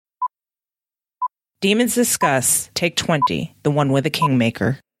Demons Discuss, Take 20, the one with the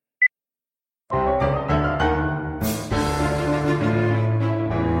Kingmaker.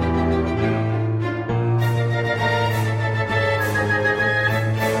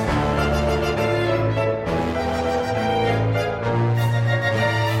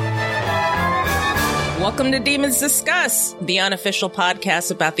 Welcome to Demons Discuss, the unofficial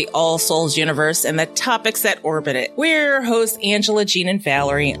podcast about the All Souls universe and the topics that orbit it. We're your hosts, Angela, Jean, and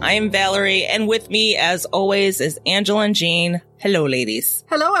Valerie. I am Valerie, and with me, as always, is Angela and Jean. Hello, ladies.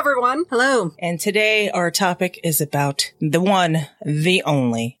 Hello, everyone. Hello. And today, our topic is about the one, the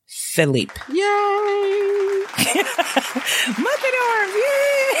only, Philippe. Yay! Muppet arms, yay!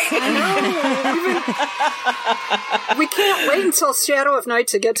 I know. We can't wait until Shadow of Night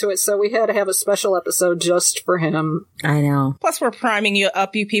to get to it, so we had to have a special episode just for him. I know. Plus, we're priming you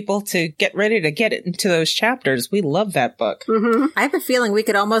people to get ready to get into those chapters. We love that book. Mm-hmm. I have a feeling we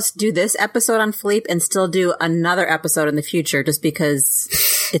could almost do this episode on Philippe and still do another episode in the future just because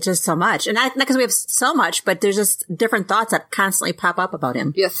it's just so much. And not because we have so much, but there's just different thoughts that constantly pop up about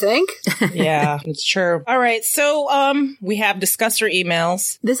him. You think? Yeah, it's true. All right, so we have discussor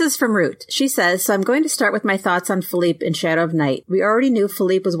emails. This is from Root. She says, so I'm going to start with my thoughts on Philippe in Shadow of Night. We already knew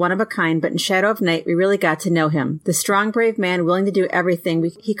Philippe was one of a kind, but in Shadow of Night, we really got to know him. The strong, brave man willing to do everything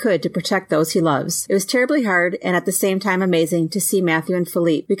he could to protect those he loves. It was terribly hard and at the same time amazing to see Matthew and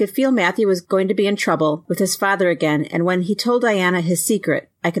Philippe. We could feel Matthew was going to be in trouble with his father again, and when he told Diana his secret,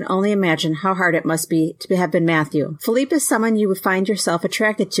 I can only imagine how hard it must be to have been Matthew. Philippe is someone you would find yourself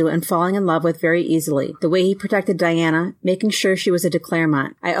attracted to and falling in love with very easily. The way he protected Diana, making sure she was a de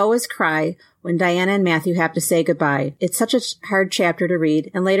Claremont. I always cry when Diana and Matthew have to say goodbye. It's such a hard chapter to read,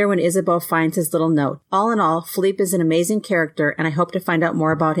 and later when Isabeau finds his little note. All in all, Philippe is an amazing character, and I hope to find out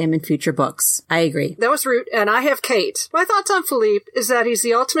more about him in future books. I agree. That was Root, and I have Kate. My thoughts on Philippe is that he's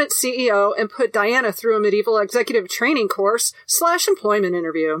the ultimate CEO and put Diana through a medieval executive training course / employment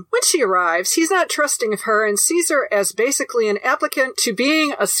interview. When she arrives, he's not trusting of her and sees her as basically an applicant to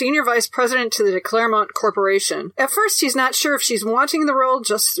being a senior vice president to the de Claremont Corporation. At first, he's not sure if she's wanting the role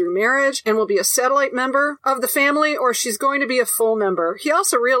just through marriage and will be a satellite member of the family, or she's going to be a full member. He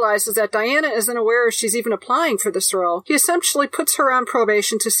also realizes that Diana isn't aware she's even applying for this role. He essentially puts her on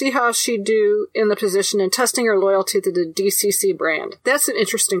probation to see how she'd do in the position and testing her loyalty to the DCC brand. That's an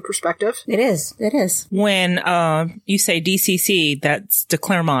interesting perspective. It is. It is. When you say DCC, that's de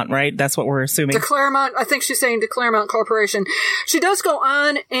Claremont, right? That's what we're assuming. De Claremont, I think she's saying de Claremont Corporation. She does go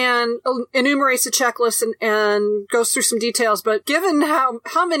on and enumerates a checklist and goes through some details, but given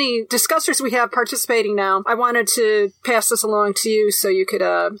how many discussers we have participating now, I wanted to pass this along to you so you could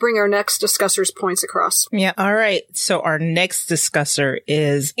bring our next discussor's points across. Yeah, all right. So our next discusser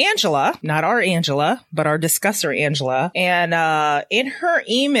is Angela, not our Angela, but our discusser Angela. And in her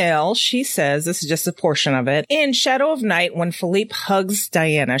email, she says, this is just a portion of it, in Shadow of Night, when Philippe hugs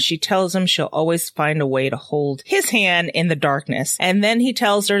Diana, she tells him she'll always find a way to hold his hand in the darkness. And then he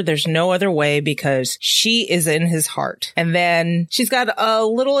tells her there's no other way because she is in his heart. And then she's got a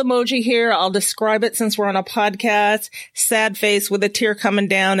little emoji here. I'll describe it since we're on a podcast. Sad face with a tear coming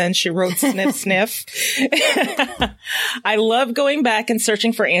down, and she wrote sniff, sniff. I love going back and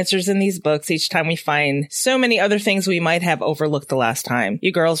searching for answers in these books each time we find so many other things we might have overlooked the last time.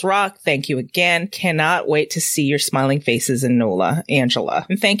 You girls rock. Thank you again. Cannot wait to see your smiling faces in NOLA. Angela.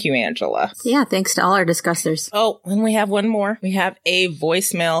 And thank you, Angela. Yeah, thanks to all our discussers. Oh, and we have one more. We have a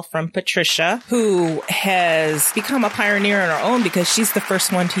voicemail from Patricia, who has become a pioneer on her own because she's the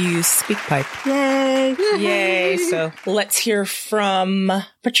first one to use SpeakPipe. Yay! Yay. So let's hear from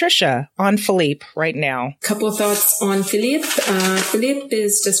Patricia on Philippe right now. Couple of thoughts on Philippe. Philippe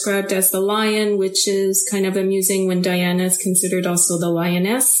is described as the lion, which is kind of amusing when Diana is considered also the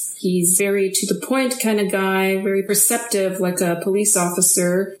lioness. He's very to the point kind of guy, very perceptive, like a police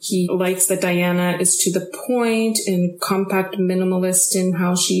officer. He likes that Diana is to the point and compact minimalist in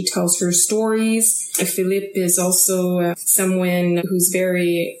how she tells her stories. Philippe is also someone who's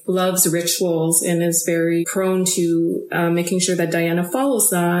loves rituals and is very prone to making sure that Diana follows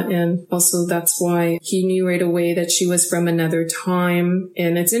that. And also that's why he knew right away that she was from another time.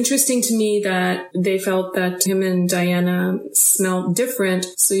 And it's interesting to me that they felt that him and Diana smelled different.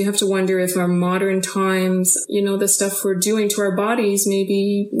 So you have to wonder if our modern times, the stuff we're doing to our bodies,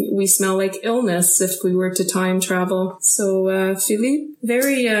 maybe we smell like illness if we were to time travel. So Philippe,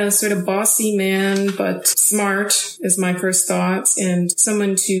 very sort of bossy man, but smart is my first thoughts, and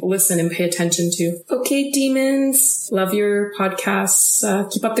someone to listen and pay attention to. Okay, demons, love your podcasts.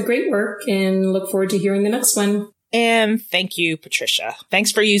 Keep up the great work and look forward to hearing the next one. And thank you, Patricia.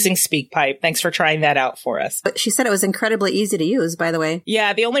 Thanks for using SpeakPipe. Thanks for trying that out for us. But she said it was incredibly easy to use, by the way.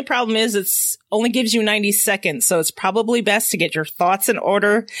 Yeah, the only problem is it's only gives you 90 seconds, so it's probably best to get your thoughts in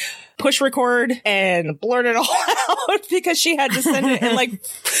order, push record, and blurt it all out, because she had to send it in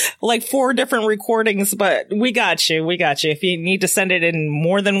like 4 different recordings. But we got you. If you need to send it in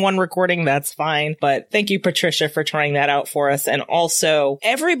more than one recording, that's fine. But thank you, Patricia, for trying that out for us. And also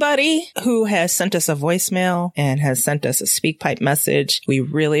everybody who has sent us a voicemail and has sent us a SpeakPipe message. We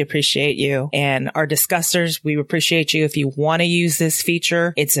really appreciate you. And our discussers, we appreciate you. If you want to use this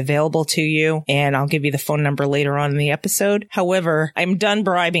feature, it's available to you. And I'll give you the phone number later on in the episode. However, I'm done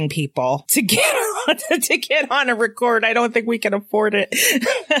bribing people to get on a record. I don't think we can afford it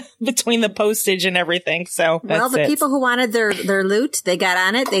between the postage and everything. So that's the people who wanted their loot, they got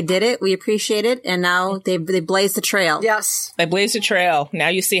on it. They did it. We appreciate it. And now they blazed the trail. Yes. They blazed the trail. Now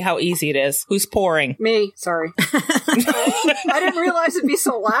you see how easy it is. Who's pouring? Me. Sorry. I didn't realize it'd be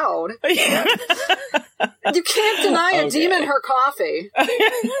so loud. You can't deny a demon her coffee.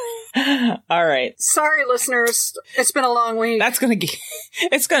 All right. Sorry, listeners. It's been a long week.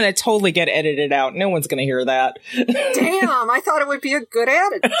 It's gonna totally get edited out. No one's gonna hear that. Damn, I thought it would be a good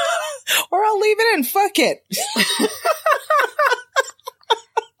edit. Or I'll leave it in. Fuck it.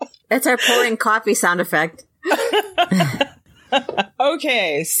 That's our pouring coffee sound effect.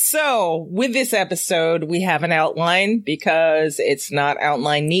 Okay, so with this episode, we have an outline because it's not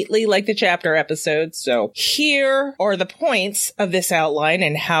outlined neatly like the chapter episodes. So here are the points of this outline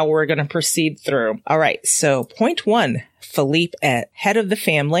and how we're going to proceed through. All right, so point 1. Philippe at head of the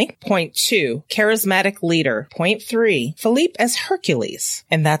family. Point 2, charismatic leader. Point 3, Philippe as Hercules.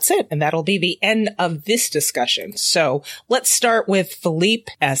 And that's it. And that'll be the end of this discussion. So let's start with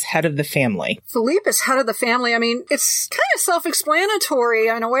Philippe as head of the family. Philippe as head of the family. I mean, it's kind of self-explanatory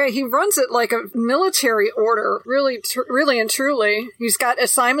in a way. He runs it like a military order, really and truly. He's got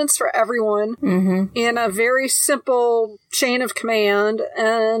assignments for everyone in a very simple chain of command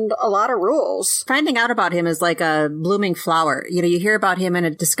and a lot of rules. Finding out about him is like a blooming flower. You know, you hear about him in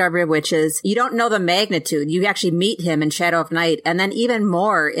a Discovery of Witches. You don't know the magnitude. You actually meet him in Shadow of Night. And then even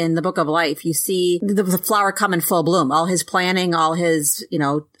more in the Book of Life, you see the flower come in full bloom. All his planning, all his,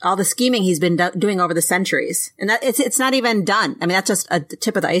 all the scheming he's been doing over the centuries. And that it's not even done. I mean, that's just a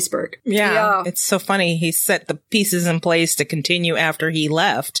tip of the iceberg. Yeah. It's so funny. He set the pieces in place to continue after he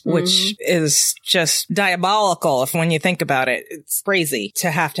left, which is just diabolical when you think about it. It's crazy to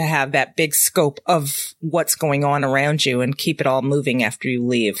have that big scope of what's going on around you and keep it all moving after you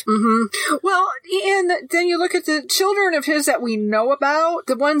leave. Well, and then you look at the children of his that we know about,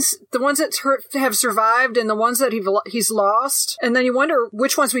 the ones that have survived and the ones that he's lost, and then you wonder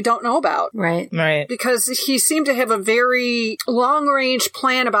which ones we don't know about. Right. Because he seemed to have a very long-range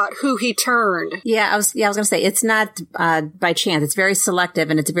plan about who he turned. Yeah, I was going to say, it's not by chance. It's very selective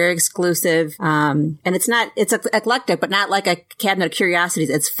and it's very exclusive. And it's eclectic, but not like a cabinet of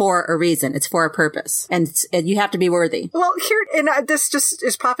curiosities. It's for a reason. It's for a purpose. And you have to be worthy. Well, here, and this just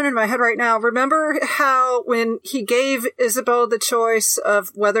is popping in my head right now. Remember how when he gave Isabeau the choice of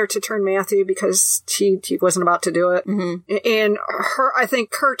whether to turn Matthew because he wasn't about to do it, and I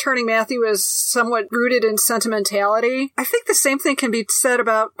think her turning Matthew is somewhat rooted in sentimentality. I think the same thing can be said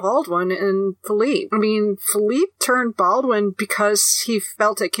about Baldwin and Philippe. I mean, Philippe turned Baldwin because he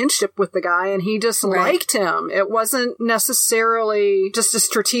felt a kinship with the guy and he just liked him. It wasn't necessarily just a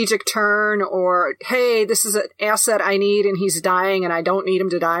strategic turn or, hey, this is an asset I need and he's dying and I don't need him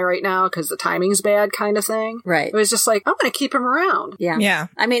to die right now because the timing's bad kind of thing. Right. It was just like, I'm going to keep him around. Yeah.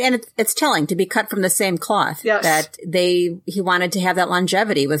 I mean, and it's telling to be cut from the same cloth. Yes. That he wanted to have that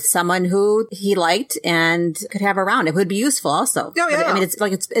longevity with someone who he liked and could have around. It would be useful also. Oh, yeah. But, I mean,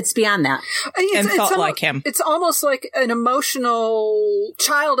 it's beyond that. And felt like him. It's almost like an emotional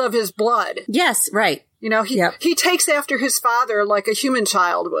child of his blood. Yes, right. He takes after his father like a human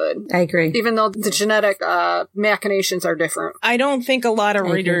child would. I agree. Even though the genetic machinations are different. I don't think a lot of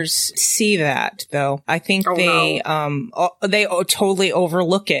readers see that, though. I think they totally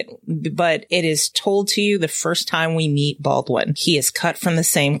overlook it. But it is told to you the first time we meet Baldwin. He is cut from the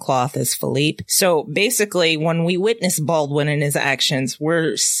same cloth as Philippe. So basically, when we witness Baldwin and his actions,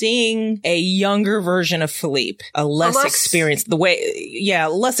 we're seeing a younger version of Philippe, a less experienced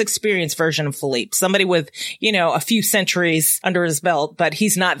version of Philippe. Somebody with, a few centuries under his belt, but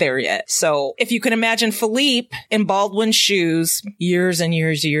he's not there yet. So if you can imagine Philippe in Baldwin's shoes years and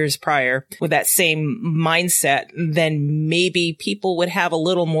years prior with that same mindset, then maybe people would have a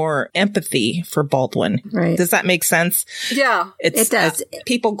little more empathy for Baldwin. Right. Does that make sense? Yeah, it does.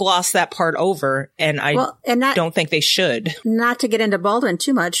 People gloss that part over, and don't think they should. Not to get into Baldwin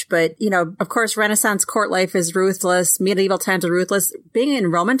too much, but, of course, Renaissance court life is ruthless. Medieval times are ruthless. Being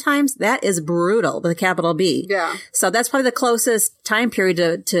in Roman times, that is brutal with a capital B. Yeah. So that's probably the closest time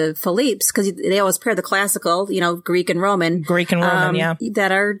period to Philippe's, because they always pair the classical, Greek and Roman. Yeah.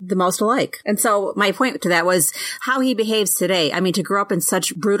 That are the most alike. And so my point to that was how he behaves today. I mean, to grow up in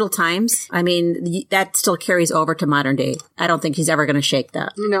such brutal times, I mean, that still carries over to modern day. I don't think he's ever going to shake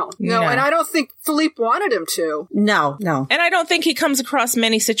that. No. And I don't think Philippe wanted him to. No. And I don't think he comes across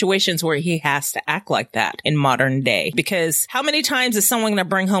many situations where he has to act like that in modern day, because how many times is someone going to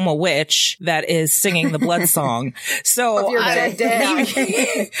bring home a witch that is singing the blood song? So of your dead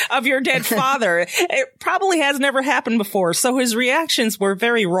dad. Of your dead father. It probably has never happened before. So his reactions were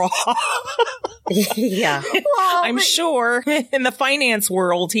very raw. Yeah. Well, I'm sure in the finance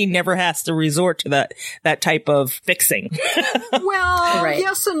world, he never has to resort to that type of fixing. Well, Right.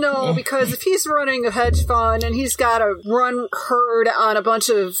 Yes and no, because if he's running a hedge fund and he's got to run herd on a bunch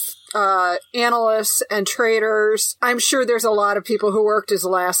of analysts and traders, I'm sure there's a lot of people who worked his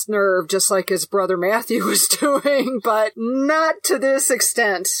last nerve, just like his brother Matthew was doing, but not to this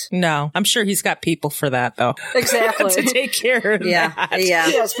extent. No, I'm sure he's got people for that, though. Exactly. To take care of that. Yeah.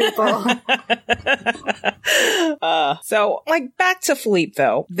 Yes, people. So, back to Philippe,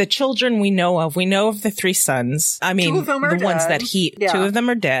 though. The children we know of the 3 sons. I mean, Two of them are the ones dead. that Yeah. 2 of them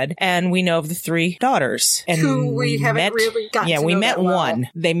are dead, and we know of the 3 daughters. And Who we haven't really gotten Yeah, to we know met that well. one.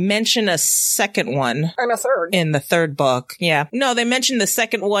 They mention a second one And a third. in the 3rd book. Yeah. No, they mentioned the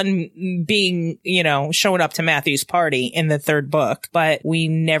second one being, showing up to Matthew's party in the 3rd book, but we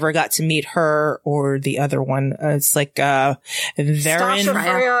never got to meet her or the other one. It's like, Varen,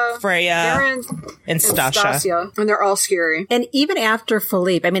 Stasha, Freya, Varen, and Stasha. And they're all scary. And even after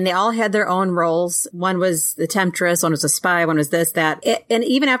Philippe, I mean, they all had their own roles. One was the temptress, one was a spy, one was this, that. And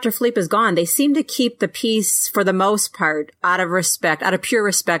even after Philippe is gone, they seem to keep the peace for the most part out of pure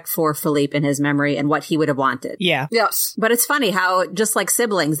respect for Philippe and his memory and what he would have wanted. Yeah. Yes. But it's funny how, just like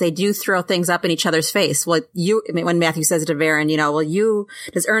siblings, they do throw things up in each other's face. Well, when Matthew says it to Varen,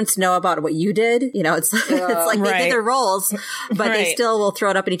 does Ernst know about what you did? It's like they Right. did their roles, but they Right. still will throw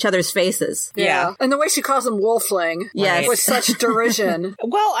it up in each other's faces. Yeah. And the way she calls him wolfling Yes. with such derision.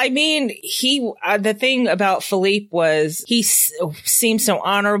 Well, I mean, the thing about Philippe was he seemed so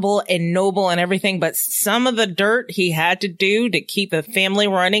honorable and noble and everything, but some of the dirt he had to do to keep the family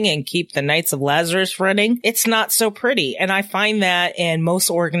running and keep the Knights of Lazarus running, it's not so pretty. And I find that in most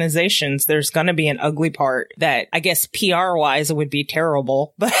organizations, there's going to be an ugly part that I guess PR wise, it would be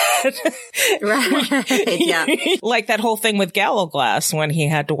terrible, but Right. Yeah. like that whole thing with Gallowglass when he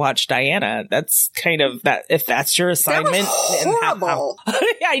had to watch Diana. That's kind of that, if that's your assignment. That was horrible.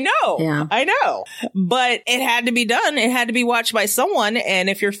 I know. Yeah. I know. But it had to be done. It had to be watched by someone. And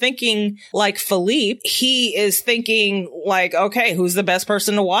if you're thinking like Philippe, he is thinking like, okay, who's the best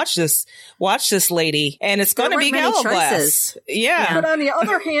person to watch this lady? And it's going to be Gallowglass. Yeah. But on the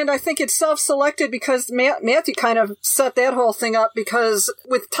other hand, I think it's self-selected because Matthew kind of set that whole thing up because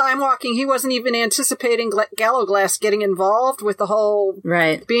with Time Walking, he wasn't even anticipating Gallowglass getting involved with the whole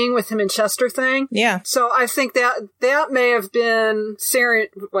Right. being with him in Chester thing. Yeah. So I think that may have been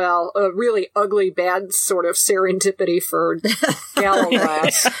a really ugly, bad sort of serendipity for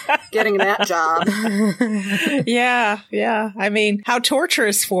Gallowglass getting that job. Yeah. Yeah. I mean, how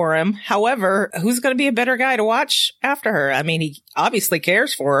torturous for him. However, who's going to be a better guy to watch after her? I mean, he obviously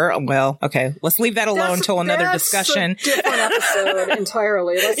cares for her. Well, okay, let's leave that alone until another discussion. That's a different episode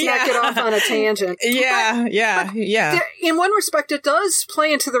entirely. Let's not get off on a tangent. Yeah. In one respect, it does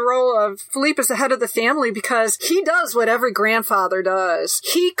play into the role of Philippe as the head of the family because he does what every grandfather does.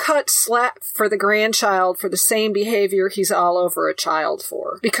 He cuts slack for the grandchild for the same behavior he's all over a child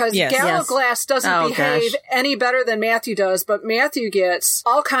for. Because Gallowglass doesn't behave any better than Matthew does, but Matthew gets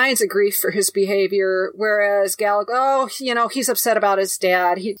all kinds of grief for his behavior, whereas Gallowglass, he's upset about his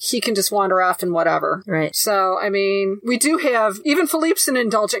dad. He can just wander off and whatever. Right. So, I mean, we do have, even Philippe's an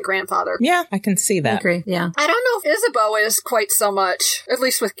indulgent indulgent grandfather. Yeah, I can see I that. agree. Yeah. I don't know if Isabeau is quite so much, at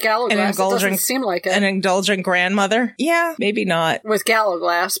least with Gallowglass. It doesn't seem like it. An indulgent grandmother? Yeah, maybe not. With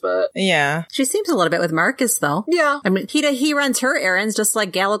Gallowglass, but... Yeah. She seems a little bit with Marcus, though. Yeah. I mean, he runs her errands just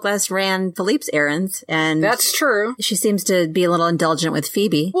like Gallowglass ran Philippe's errands. And that's true. She seems to be a little indulgent with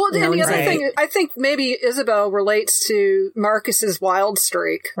Phoebe. Well, and the other thing, I think maybe Isabeau relates to Marcus's wild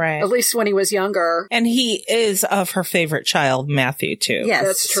streak. Right. At least when he was younger. And he is of her favorite child, Matthew, too. Yes.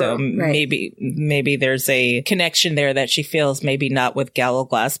 That's true. So maybe there's a connection there that she feels maybe not with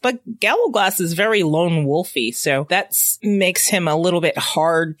Gallowglass. But Gallowglass is very lone wolfy, so that makes him a little bit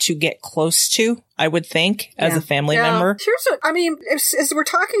hard to get close to, I would think, as a family member. Here's what, I mean, as we're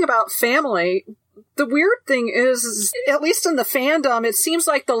talking about family, the weird thing is, at least in the fandom, it seems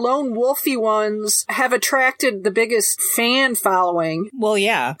like the lone wolfy ones have attracted the biggest fan following. Well,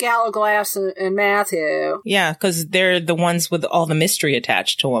 yeah. Gallowglass and Matthew. Yeah, because they're the ones with all the mystery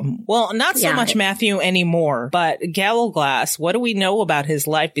attached to them. Well, not so much Matthew anymore, but Gallowglass, what do we know about his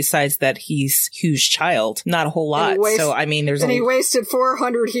life besides that he's Hugh's child? Not a whole lot. So, I mean, he wasted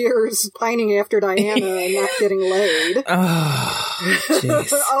 400 years pining after Diana and not getting laid. Oh, jeez.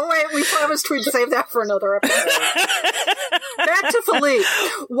 Oh, wait, we promised we'd save that for another episode. Back to Philippe.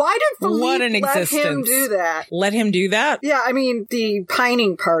 Why did Philippe let him do that? Let him do that? Yeah, I mean, the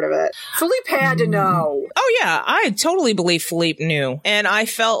pining part of it. Philippe had to know. Oh, yeah. I totally believe Philippe knew. And I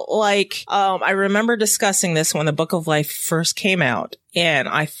felt like, I remember discussing this when the Book of Life first came out. And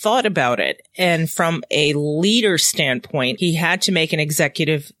I thought about it. And from a leader standpoint, he had to make an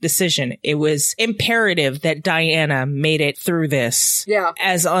executive decision. It was imperative that Diana made it through this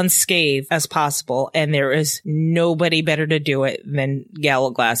as unscathed as possible. And there is nobody better to do it than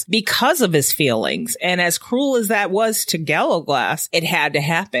Gallowglass because of his feelings. And as cruel as that was to Gallowglass, it had to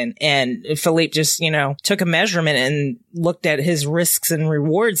happen. And Philippe just, took a measurement and looked at his risks and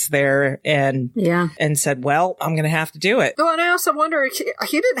rewards there and said, well, I'm going to have to do it. Well, and I also wonder,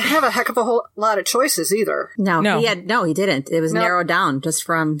 he didn't have a heck of a whole lot of choices either. No, he didn't. It was narrowed down just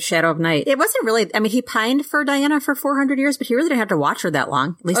from Shadow of Night. It wasn't really, I mean, he pined for Diana for 400 years, but he really didn't have to watch her that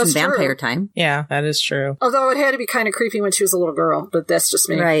long, at least in vampire time. Yeah, that is true. Although it had to be kind of creepy when she was a little girl, but that's just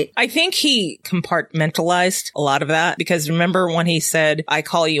me. Right. I think he compartmentalized a lot of that because remember when he said, I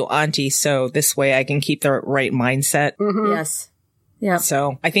call you auntie, so this way I can keep the right mindset? Mm-hmm. Yes. Yeah.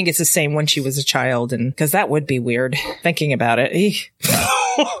 So I think it's the same when she was a child, and because that would be weird thinking about it.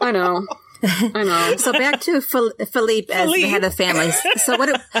 I know. So back to Philippe as the head of families.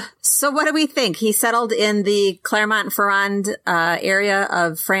 So what do we think? He settled in the Clermont-Ferrand area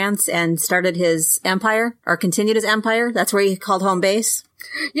of France and started his empire, or continued his empire. That's where he called home base.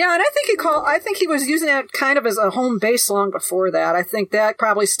 Yeah, and I think he was using that kind of as a home base long before that. I think that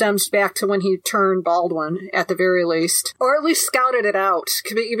probably stems back to when he turned Baldwin, at the very least. Or at least scouted it out.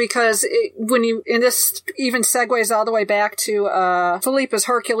 Because and this even segues all the way back to Philippe as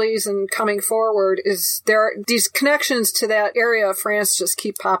Hercules and coming forward, is these connections to that area of France just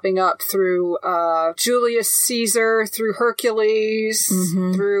keep popping up through Julius Caesar, through Hercules,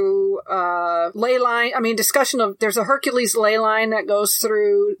 through ley line. I mean, there's a Hercules ley line that goes through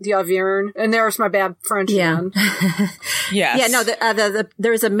the Auvergne, and there's my bad French again. Yes. Yeah, no,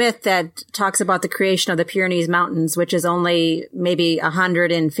 there's a myth that talks about the creation of the Pyrenees Mountains, which is only maybe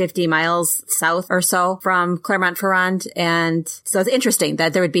 150 miles south or so from Clermont-Ferrand. And so it's interesting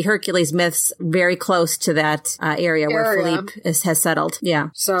that there would be Hercules myths very close to that area where Philippe has settled. Yeah.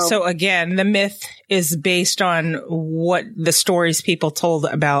 So again, the myth is based on what the stories people told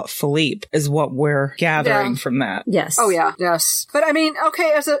about Philippe is what we're gathering from that. Yes. Oh, yeah. Yes. But I mean,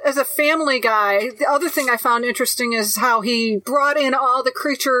 okay, as a family guy, the other thing I found interesting is how he brought in all the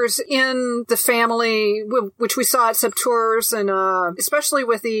creatures in the family, which we saw at Subtours, and especially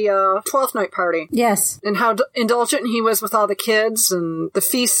with the 12th night party. Yes. And how indulgent he was with all the kids and the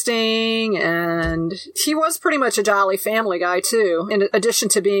feasting, and he was pretty much a jolly family guy, too, in addition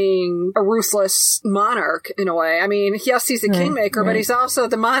to being a ruthless monarch, in a way. I mean, yes, he's a kingmaker, but he's also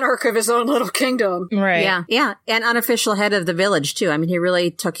the monarch of his own little kingdom. Right. Yeah. Yeah. And unofficial head of the village, too. I mean, he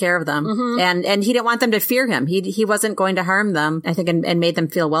really took care of them. And he didn't want them to fear him. He wasn't going to harm them, I think, and made them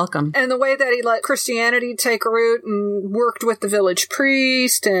feel welcome. And the way that he let Christianity take root and worked with the village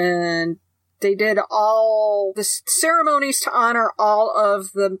priest and they did all the ceremonies to honor all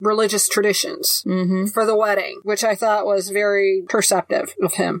of the religious traditions for the wedding, which I thought was very perceptive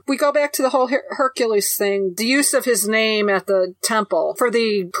of him. We go back to the whole Hercules thing, the use of his name at the temple for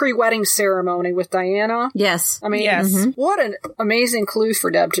the pre-wedding ceremony with Diana. Yes. I mean, what an amazing clue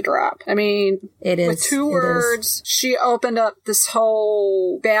for Deb to drop. I mean, it is. With 2 words, she opened up this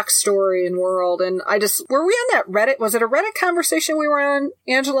whole backstory and world. And were we on that Reddit? Was it a Reddit conversation we were on,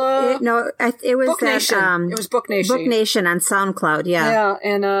 Angela? It was Book Nation. It was Book Nation. Book Nation on SoundCloud, yeah. Yeah,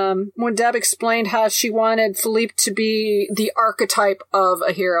 and when Deb explained how she wanted Philippe to be the archetype of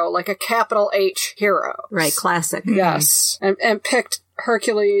a hero, like a capital H hero. Right, classic. Yes, and picked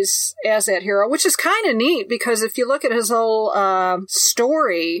Hercules as that hero, which is kind of neat because if you look at his whole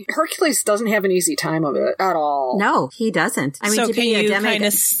story, Hercules doesn't have an easy time of it at all. No, he doesn't. I mean, so can you kind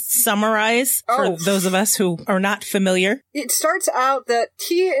of summarize for those of us who are not familiar? It starts out that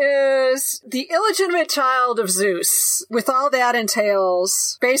he is the illegitimate child of Zeus, with all that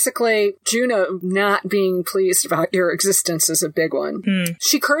entails. Basically, Juno not being pleased about your existence is a big one.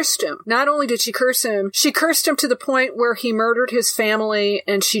 She cursed him. Not only did she curse him to the point where he murdered his family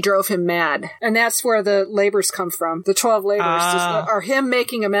and she drove him mad. And that's where the labors come from. The 12 labors are him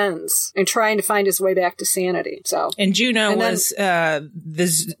making amends and trying to find his way back to sanity. So, and Juno was the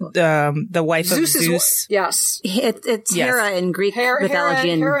wife Zeus of Zeus. Yes. It's Hera in Greek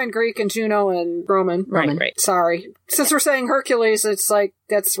mythology. Hera in Greek and Juno in Roman. Right. Sorry. Since we're saying Hercules, it's like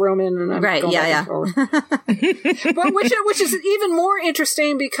that's Roman and I'm going back and forth. But which is even more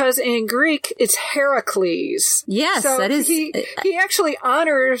interesting because in Greek it's Heracles. Yes, so that is. He actually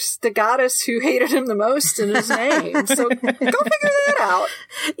honors the goddess who hated him the most in his name. So go figure that out.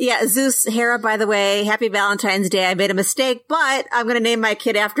 Yeah, Zeus, Hera, by the way, happy Valentine's Day. I made a mistake, but I'm going to name my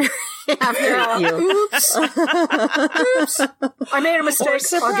kid after you. Oops. I made a mistake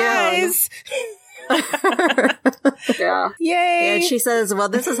again. Yeah. Yay. And she says, well,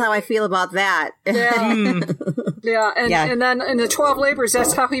 this is how I feel about that. Yeah. Yeah. And then in the 12 labors,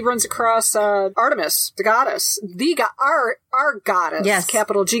 that's how he runs across Artemis, the goddess. Our goddess. Yes.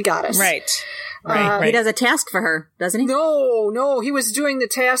 Capital G goddess. Right. He does a task for her, doesn't he? No. He was doing the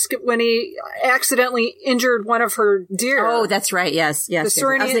task when he accidentally injured one of her deer. Oh, that's right. Yes. I was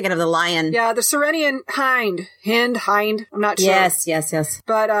thinking of the lion. Yeah, the Cerenian hind. I'm not sure. Yes.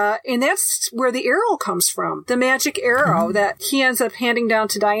 But, and that's where the arrow comes from. The magic arrow that he ends up handing down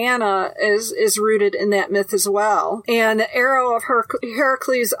to Diana is rooted in that myth as well. And the arrow of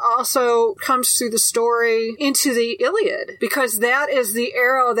Heracles also comes through the story into the Iliad, because that is the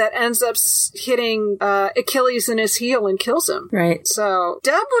arrow that ends up hitting Achilles in his heel and kills him. Right. So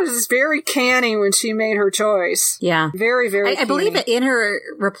Deb was very canny when she made her choice. Yeah. Very, very I believe that in her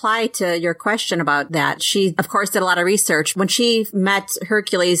reply to your question about that, she, of course, did a lot of research. When she met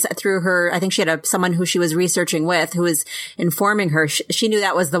Hercules through her, I think she had someone who she was researching with who was informing her. She knew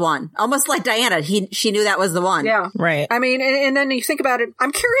that was the one. Almost like Diana. She knew that was the one. Yeah. Right. I mean, and then you think about it,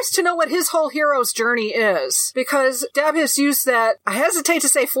 I'm curious to know what his whole hero's journey is, because Deb has used that, I hesitate to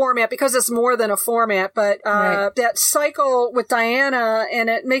say format because it's more than a format, but that cycle with Diana, and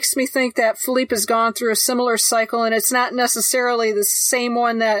it makes me think that Philippe has gone through a similar cycle, and it's not necessarily the same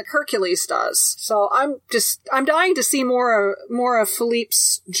one that Hercules does. So I'm dying to see more of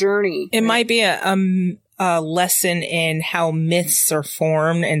Philippe's journey. It might be a lesson in how myths are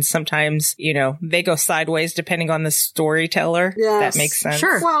formed, and sometimes, they go sideways depending on the storyteller. Yes. That makes sense.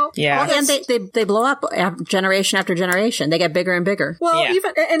 Sure. Well, yeah. And they blow up generation after generation. They get bigger and bigger. Well,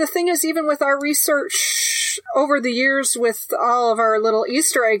 and the thing is, even with our research over the years with all of our little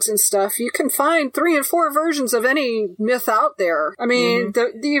Easter eggs and stuff, you can find 3 and 4 versions of any myth out there. I mean,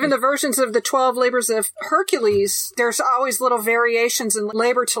 even the versions of the 12 labors of Hercules, there's always little variations in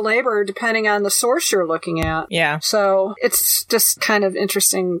labor to labor depending on the source you're looking at. Yeah. So it's just kind of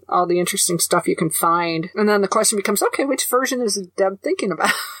interesting, all the interesting stuff you can find. And then the question becomes, okay, which version is Deb thinking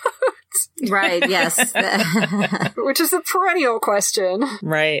about? Right, yes. Which is a perennial question.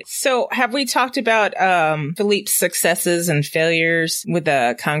 Right. So have we talked about Philippe's successes and failures with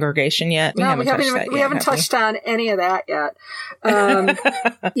the congregation yet? We haven't touched on any of that yet.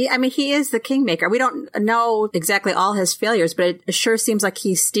 Yeah, I mean, he is the kingmaker. We don't know exactly all his failures, but it sure seems like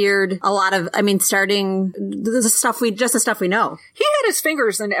he steered a lot of, starting the stuff we know. He had his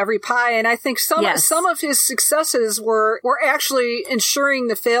fingers in every pie, and I think some of his successes were actually ensuring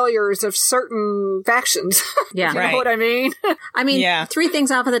the failures of certain factions. Yeah. You know what I mean? I mean, 3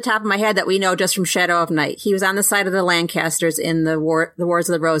 things off of the top of my head that we know just from Shadow of Night. He was on the side of the Lancasters in the Wars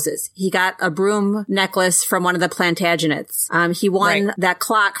of the Roses. He got a broom necklace from one of the Plantagenets. He won that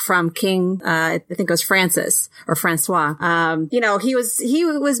clock from King, I think it was Francis or Francois. He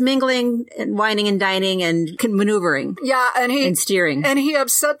was mingling and wining and dining and maneuvering. Yeah, and steering. And he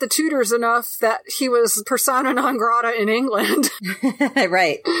upset the Tudors enough that he was persona non grata in England.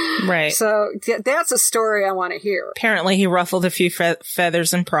 Right. So that's a story I want to hear. Apparently he ruffled a few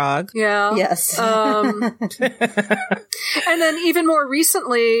feathers in Prague. Yeah. Yes. And then even more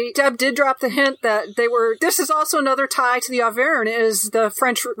recently, Deb did drop the hint that this is also another tie to the Auvergne, is the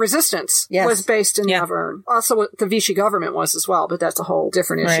French resistance was based in the Auvergne. Also the Vichy government was as well, but that's a whole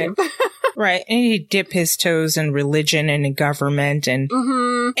different issue. Right. And he'd dip his toes in religion and in government and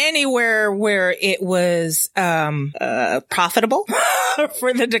anywhere where it was profitable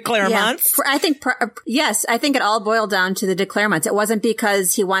for the de Clermonts. Yeah. I think it all boiled down to the de Clermonts. It wasn't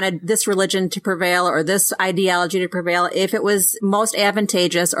because he wanted this religion to prevail or this ideology to prevail. If it was most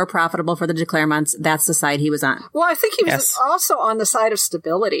advantageous or profitable for the de Clermonts, that's the side he was on. Well, I think he was also on the side of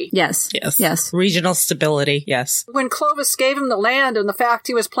stability. Yes. Regional stability. Yes. When Clovis gave him the land and the fact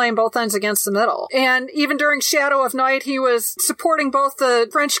he was playing both ends against the middle. And even during Shadow of Night, he was supporting both the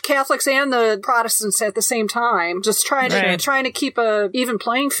French Catholics and the Protestants at the same time, just trying to keep a even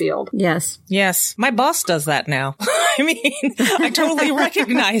playing field. Yes. My boss does that now. I mean, I totally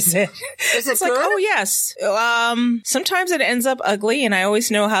recognize it. Is it it's good? Like, oh yes. Sometimes it ends up ugly, and I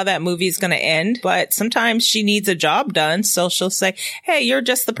always know how that movie is going to end. But sometimes she needs a job done, so she'll say, "Hey, you're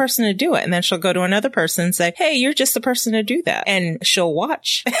just the person to do it," and then she'll go to another person and say, "Hey, you're just the person to do that," and she'll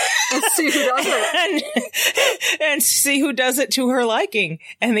watch and see who does it, and see who does it to her liking,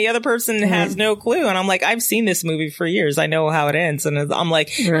 and the other person has no clue. And I'm like, I've seen this movie for years. I know how it ends, and I'm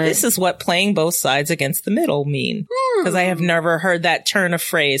like, this is what playing both sides against the middle mean. Because I have never heard that turn of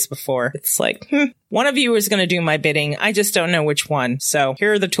phrase before. It's like, one of you is going to do my bidding. I just don't know which one. So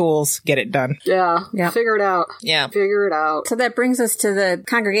here are the tools. Get it done. Yeah. Figure it out. Yeah. Figure it out. So that brings us to the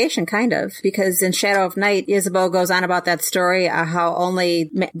congregation, kind of, because in Shadow of Night, Isabeau goes on about that story, how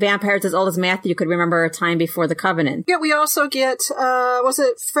only vampires as old as Matthew could remember a time before the Covenant. Yeah, we also get, was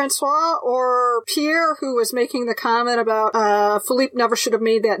it Francois or Pierre who was making the comment about Philippe never should have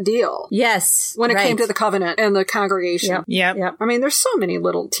made that deal. Yes. When it came to the Covenant and the congregation. Yep. I mean, there's so many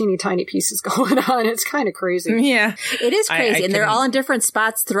little teeny tiny pieces going on. It's kind of crazy. Yeah. It is crazy. And they're all in different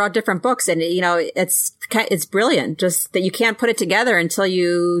spots throughout different books. And, it's brilliant. Just that you can't put it together until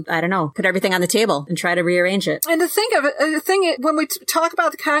you, put everything on the table and try to rearrange it. And when we talk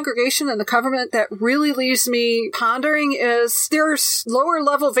about the congregation and the Covenant, that really leaves me pondering is there's lower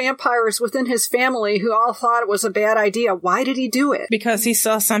level vampires within his family who all thought it was a bad idea. Why did he do it? Because he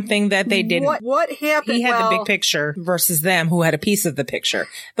saw something that they didn't. What happened? He had the big picture versus them who had a piece of the picture.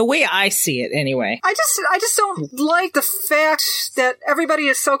 The way I see it, anyway. I just don't like the fact that everybody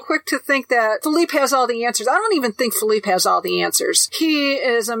is so quick to think that Philippe has all the answers. I don't even think Philippe has all the answers. He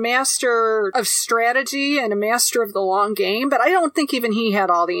is a master of strategy and a master of the long game, but I don't think even he had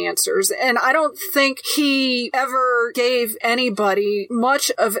all the answers. And I don't think he ever gave anybody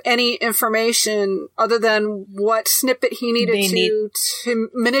much of any information other than what snippet he needed to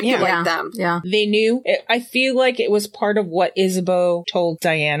manipulate them. Yeah. They knew. I feel like it was part of what Isabeau told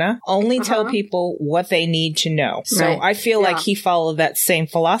Diana. Only tell people what they need to know. So I feel like he followed that same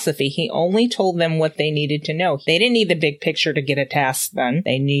philosophy. He only told them what they needed to know. They didn't need the big picture to get a task done.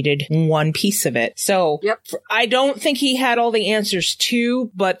 They needed one piece of it. So I don't think he had all the answers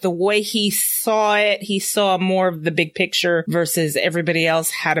too, but the way he saw it, he saw more of the big picture versus everybody else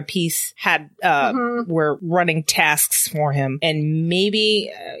had a piece, were running tasks for him. And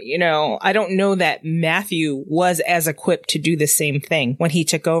maybe, I don't know that Matthew was as equipped to do the same thing when he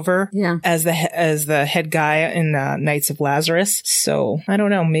took over as the head guy in Knights of Lazarus. So I don't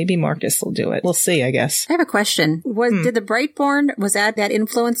know. Maybe Marcus will do it. We'll see, I guess. I have a question. Did the Brightborn, was that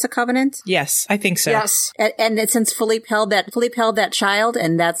influence the Covenant? Yes, I think so. Yes. And since Philippe held that child,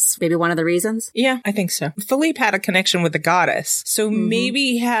 and that's maybe one of the reasons? Yeah, I think so. Philippe had a connection with the goddess. So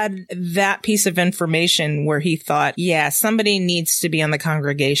maybe he had that piece of information where he thought, somebody needs to be on the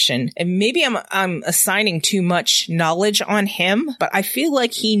congregation. And maybe I'm assigning too much knowledge on him, but I feel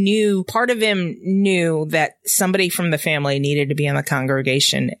like part of him knew that somebody from the family needed to be on the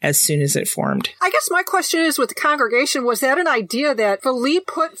congregation as soon as it formed. I guess guess my question is with the congregation, was that an idea that Philippe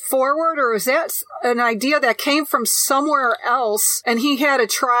put forward, or is that an idea that came from somewhere else and he had to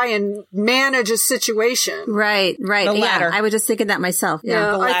try and manage a situation? Right. The latter. Yeah, I was just thinking that myself.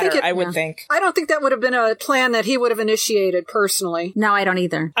 Yeah. The latter, I would yeah. think. I don't think that would have been a plan that he would have initiated personally. No, I don't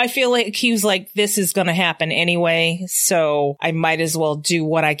either. I feel like he was like, this is going to happen anyway, so I might as well do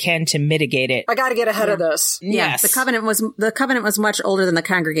what I can to mitigate it. I got to get ahead of this. Yes. The covenant was much older than the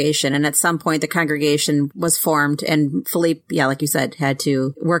congregation, and at some point the congregation was formed, and Philippe, like you said, had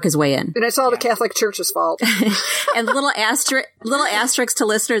to work his way in. And it's all the Catholic Church's fault. And little asterisks to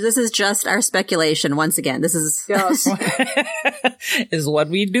listeners, this is just our speculation. Once again, this is Yes. Is what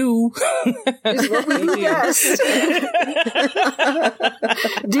we do. Is what we do best.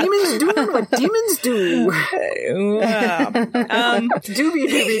 Demons doing what demons do. Doobie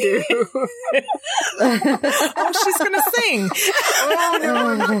doobie doo. Oh, she's going to sing. Oh, no,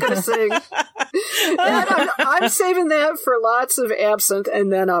 I'm not going to sing. And I'm saving that for lots of absinthe,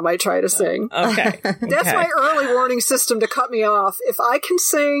 and then I might try to sing. Okay. That's my early warning system to cut me off. If I can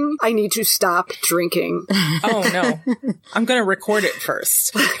sing, I need to stop drinking. Oh, no. I'm going to record it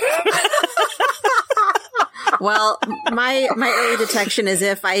first. Well, my early detection is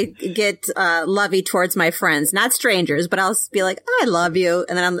if I get lovey towards my friends, not strangers, but I'll be like, I love you,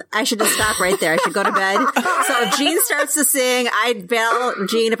 and then I should just stop right there. I should go to bed. So if Jean starts to sing, I bell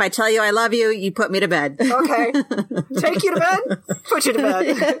Jean. If I tell you I love you, you put me to bed. Okay. Take you to bed, put you to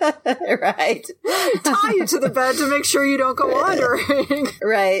bed. Right. Tie you to the bed to make sure you don't go wandering.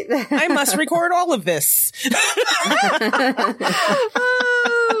 Right. I must record all of this.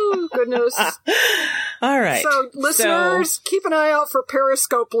 Oh, goodness. All right. So, listeners, keep an eye out for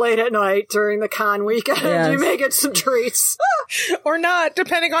Periscope late at night during the con weekend. Yes. You may get some treats. Or not,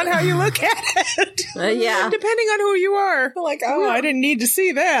 depending on how you look at it. Yeah. Depending on who you are. Like, oh, I didn't need to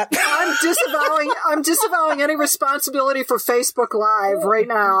see that. I'm disavowing any responsibility for Facebook Live right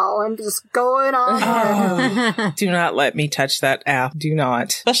now. I'm just going on ahead. Do not let me touch that app. Do not.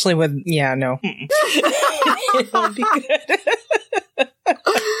 Especially with, no. It'll be good.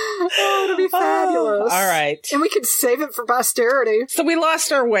 Oh, it'll be fabulous. All right. And we could save it for posterity. So we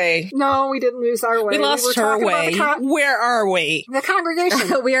lost our way. No, we didn't lose our way. We lost our way. Where are we? The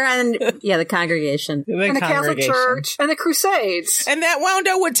congregation. We are on, the congregation. And the Catholic Church. And the Crusades. And that wound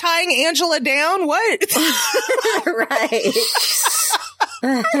up with tying Angela down? What? Right.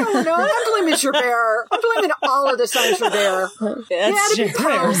 I don't know. I'm blaming Gerbert. I'm blaming all of this on Gerbert. That's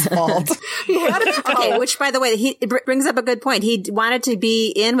Gerbert's fault. He had to be Okay, which, by the way, it brings up a good point. He wanted to be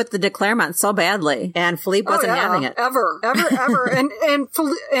in with the de Clermont so badly, and Philippe wasn't having it. Ever. And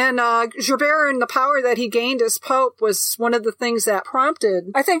Gerbert and the power that he gained as Pope was one of the things that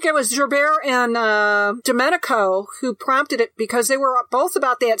prompted. I think it was Gerbert and Domenico who prompted it because they were both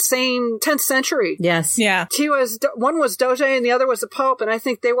about that same 10th century. Yes. Yeah. One was Doge and the other was the Pope, and I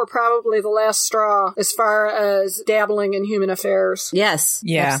think they were probably the last straw as far as dabbling in human affairs. Yes.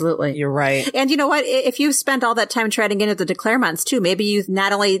 Yeah. Absolutely. You're right. And you know what? If you've spent all that time trying to get into the de Clermonts too, maybe you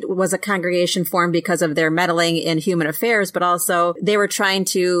not only was a congregation formed because of their meddling in human affairs, but also they were trying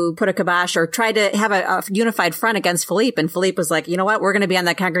to put a kibosh or try to have a unified front against Philippe. And Philippe was like, you know what? We're going to be on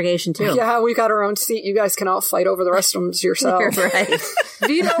that congregation too. Yeah, we got our own seat. You guys can all fight over the rest of them yourselves. Right.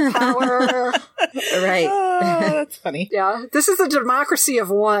 Veto power. Right. That's funny. Yeah. This is a democracy of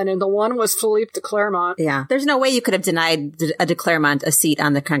one, and the one was Philippe de Clermont. Yeah. There's no way you could have denied a de Clermont a seat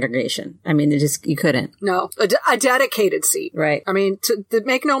on the congregation. I mean, you couldn't. No. A dedicated seat. Right. I mean, to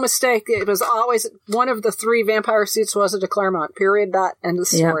make no mistake, it was always one of the 3 vampire seats was a de Clermont. Period. Dot. End of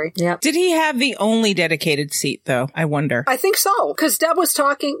story. Yep. Did he have the only dedicated seat, though? I wonder. I think so, because Deb was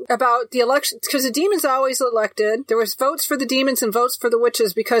talking about the election, because the demons always elected. There was votes for the demons and votes for the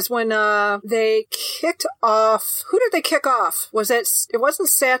witches, because when they kicked off, who did they kick off? It wasn't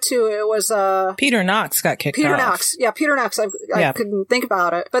Satu, it was Peter Knox got kicked Peter off. Knox. Yeah, Peter Knox. I couldn't think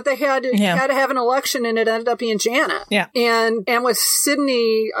about it, but they had to have an election, and it ended up being Janet. Yeah, and with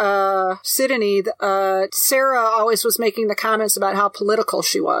Sidney, Sarah always was making the comments about how political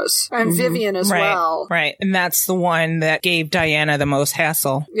she was, and Vivian as well. Right, and that's the one that gave Diana the most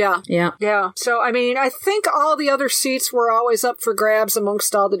hassle. Yeah. So, I mean, I think all the other seats were always up for grabs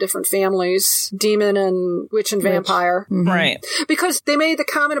amongst all the different families, demon and witch and vampire. Mm-hmm. Right. Because they made the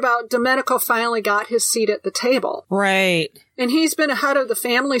comment about Domenico finally got his seat at the table. Right. And he's been ahead of the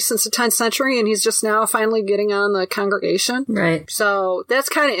family since the 10th century, and he's just now finally getting on the congregation. Right. So that's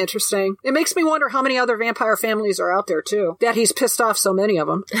kind of interesting. It makes me wonder how many other vampire families are out there, too, that he's pissed off so many of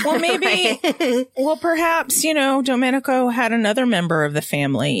them. Well, maybe, well, perhaps, Domenico had another member of the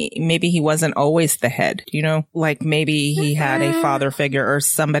family. Maybe he wasn't always the head, like maybe he had a father figure or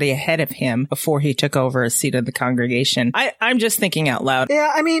somebody ahead of him before he took over a seat of the congregation. I'm just thinking out loud.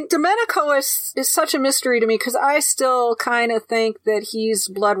 Yeah, I mean, Domenico is such a mystery to me because I still kind of think that he's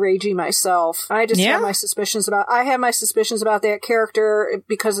blood ragey myself. I just have my suspicions about that character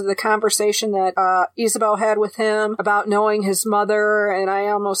because of the conversation that Isabel had with him about knowing his mother, and I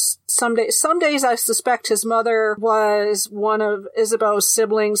almost some days I suspect his mother was one of Isabel's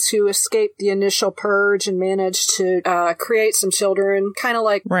siblings who escaped the initial purge and managed to create some children, kind of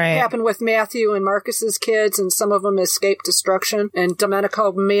like happened with Matthew and Marcus's kids, and some of them escaped destruction, and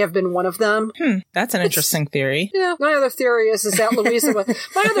Domenico may have been one of them. That's an interesting theory. Yeah, my other theory is that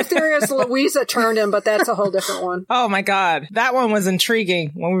Louisa turned him, but that's a whole different one. Oh my God, that one was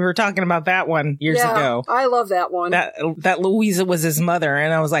intriguing when we were talking about that one years ago. I love that one. That Louisa was his mother,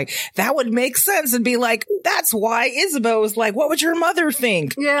 and I was like, that would make sense, and be like, that's why Isabel was like, what would your mother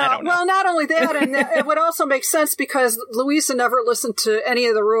think? Yeah, well, not only that, and it would also make sense because Louisa never listened to any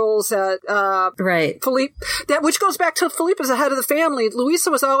of the rules that Philippe, which goes back to Philippe as the head of the family. Louisa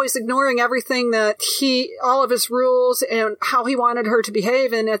was always ignoring everything that all of his rules and how he wanted her to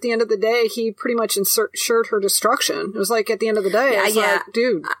behave, and at the end of the day, he pretty much ensured her destruction. It was like, at the end of the day, like,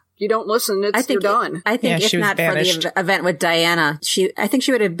 dude, you don't listen, you're done. I think if not banished. For the event with Diana, I think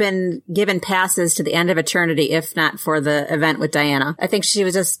she would have been given passes to the end of eternity if not for the event with Diana. I think she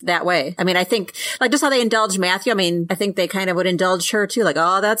was just that way. I mean, I think, like, just how they indulged Matthew, I mean, I think they kind of would indulge her too, like,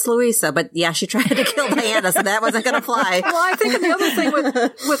 oh, that's Louisa. But yeah, she tried to kill Diana, so that wasn't going to fly. Well, I think the other thing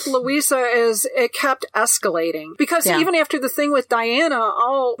with Louisa is it kept escalating. Because even after the thing with Diana,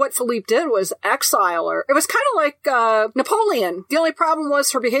 all what Philippe did was exile her. It was kind of like Napoleon. The only problem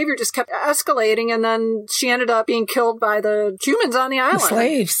was her behavior just kept escalating, and then she ended up being killed by the humans on the island. The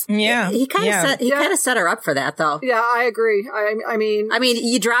slaves. Yeah. He kind of set her up for that, though. Yeah, I agree. I mean,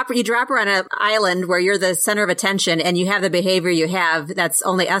 you drop her on an island where you're the center of attention, and you have the behavior you have that's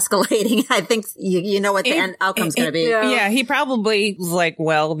only escalating. I think you know what the end outcome's going to be. Yeah, he probably was like,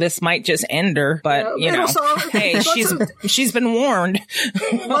 well, this might just end her, but hey, she's been warned.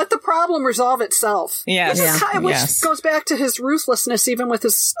 Let the problem resolve itself. Yes. Which goes back to his ruthlessness, even with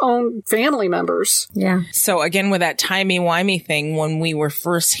his own family members. Yeah. So again, with that timey-wimey thing, when we were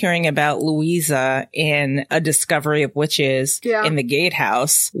first hearing about Louisa in A Discovery of Witches in the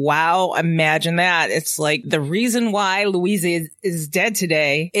Gatehouse, wow, imagine that. It's like the reason why Louisa is dead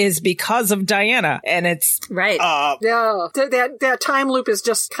today is because of Diana. And it's... Right. That time loop is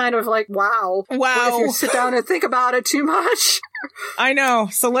just kind of like, wow. If you sit down and think about it too much. I know.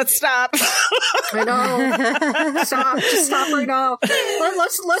 So let's stop. I know. Just stop right now.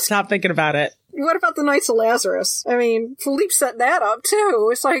 Let's stop thinking about it. What about the Knights of Lazarus? I mean, Philippe set that up too.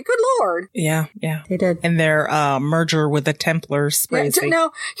 It's like, good Lord. Yeah. He did. And their merger with the Templars. Crazy.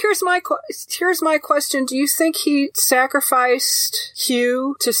 Now, here's my question. Do you think he sacrificed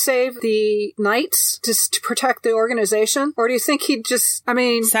Hugh to save the Knights, just to protect the organization? Or do you think he just,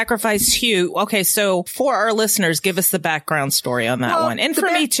 sacrificed Hugh? Okay, so for our listeners, give us the background story on that one. And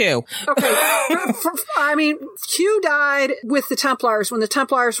for me too. Okay. Hugh died with the Templars when the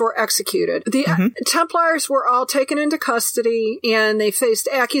Templars were executed. The Templars were all taken into custody, and they faced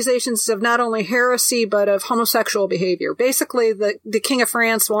accusations of not only heresy, but of homosexual behavior. Basically, the King of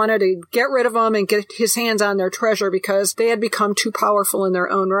France wanted to get rid of them and get his hands on their treasure because they had become too powerful in their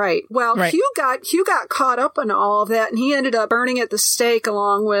own right. Well, Hugh got caught up in all of that, and he ended up burning at the stake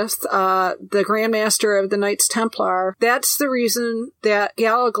along with the Grand Master of the Knights Templar. That's the reason that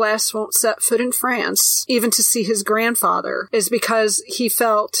Galleglass won't set foot in France, even to see his grandfather, is because he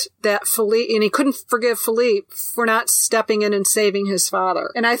felt that Philippe, and he couldn't forgive Philippe for not stepping in and saving his father.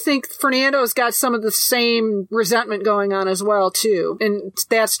 And I think Fernando's got some of the same resentment going on as well, too. And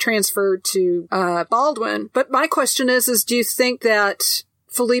that's transferred to Baldwin. But my question is do you think that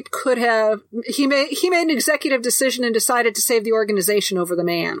Philippe could have, he made an executive decision and decided to save the organization over the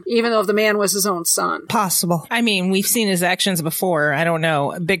man, even though the man was his own son? Possible. I mean, we've seen his actions before. I don't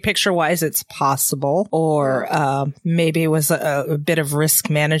know. Big picture wise, it's possible. Or maybe it was a bit of risk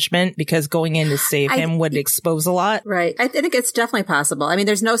management because going in to save him would expose a lot. Right. I think it's definitely possible. I mean,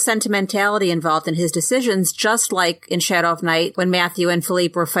 there's no sentimentality involved in his decisions, just like in Shadow of Night when Matthew and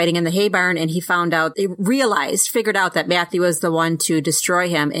Philippe were fighting in the hay barn and he figured out that Matthew was the one to destroy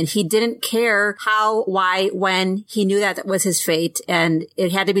destroy him. And he didn't care how, why, when. He knew that was his fate, and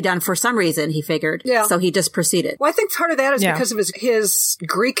it had to be done for some reason, he figured. Yeah. So he just proceeded. Well, I think part of that is because of his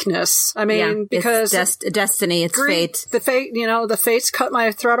Greekness. I mean, because it's destiny, it's Greek, fate. The fate, the fates cut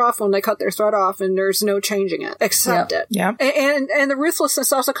my thread off when they cut their thread off, and there's no changing it. Accept it. Yeah. And the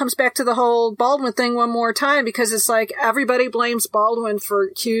ruthlessness also comes back to the whole Baldwin thing one more time, because it's like everybody blames Baldwin for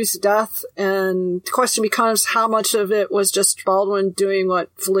Q's death, and the question becomes how much of it was just Baldwin doing what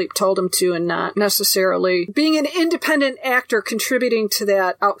Philippe told him to and not necessarily being an independent actor contributing to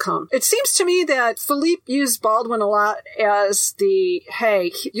that outcome. It seems to me that Philippe used Baldwin a lot as the,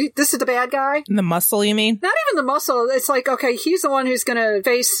 hey, this is the bad guy. The muscle, you mean? Not even the muscle. It's like, okay, he's the one who's going to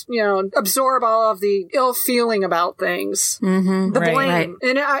face, absorb all of the ill feeling about things. Mm-hmm. The blame.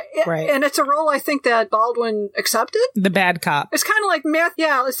 Right. And it's a role I think that Baldwin accepted. The bad cop. It's kind of like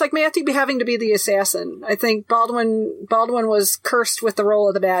it's like Matthew having to be the assassin. I think Baldwin was cursed with the role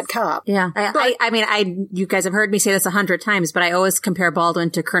of the bad cop. Yeah. You guys have heard me say this 100 times, but I always compare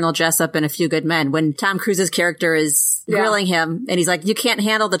Baldwin to Colonel Jessup in A Few Good Men when Tom Cruise's character is grilling him and he's like, you can't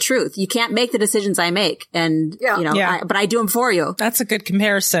handle the truth. You can't make the decisions I make. And, but I do them for you. That's a good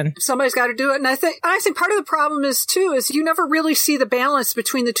comparison. Somebody's got to do it. And I think part of the problem is you never really see the balance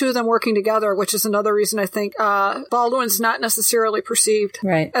between the two of them working together, which is another reason I think Baldwin's not necessarily perceived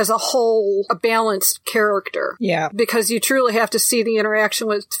as a whole, a balanced character. Yeah. Because you truly have to see the interaction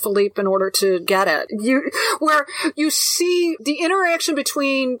with Philippe in order to get it. Where you see the interaction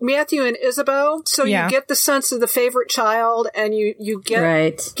between Matthew and Isabeau, so you get the sense of the favorite child, and you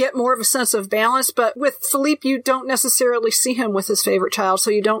get more of a sense of balance. But with Philippe, you don't necessarily see him with his favorite child, so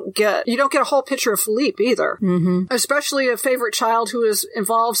you don't get a whole picture of Philippe either. Mm-hmm. Especially a favorite child who is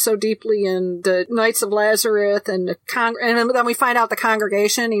involved so deeply in the Knights of Lazarus and and then we find out the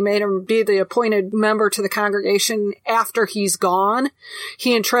congregation. He made him be the appointed member to the congregation after he's gone.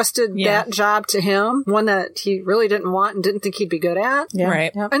 He entrusted that job to him, one that he really didn't want and didn't think he'd be good at. Yeah.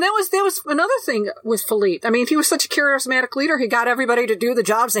 Right. Yep. And that was another thing with Philippe. I mean, he was such a charismatic leader, he got everybody to do the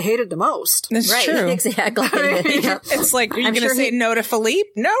jobs they hated the most. That's true. Exactly. It's like, are you going to say no to Philippe?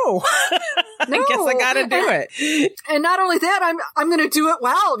 No. I guess I got to do it. And not only that, I'm going to do it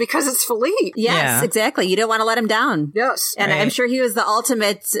well because it's Philippe. Yes, exactly. You don't want to let him down. Yes. And I'm sure he was the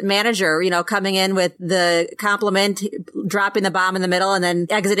ultimate manager, coming in with the compliment, dropping the bomb in the middle, and then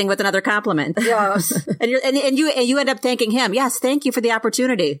exiting with another compliment. Yes. and you end up thanking him. Yes, thank you for the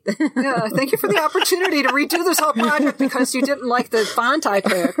opportunity. Yeah, thank you for the opportunity to redo this whole project because you didn't like the font I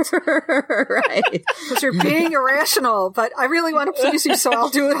picked. Right. Because you're being irrational, but I really want to please you, so I'll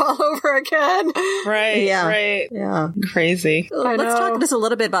do it all over again. Right. Yeah. Right. Yeah. Crazy. Let's talk just a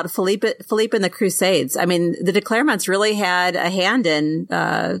little bit about Philippe and the Crusades. I mean, the de Clermonts really had a hand in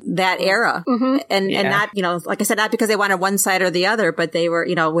that era. Mm-hmm. And not, like I said, not because they wanted one side or the other, but they were,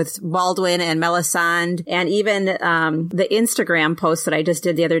 with Baldwin and Melisande, and even the Instagram post that I just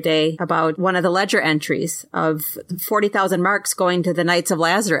did the other day about one of the ledger entries of 40,000 marks going to the Knights of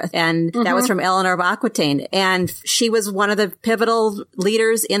Lazarus. And that was from Eleanor of Aquitaine. And she was one of the pivotal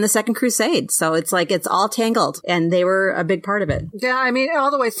leaders in the Second Crusade. So it's like, it's all tangled, and they were a big part of it. Yeah. I mean,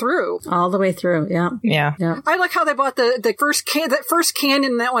 all the way through. All the way through. Yeah. Yeah. Yeah. I like how they bought that first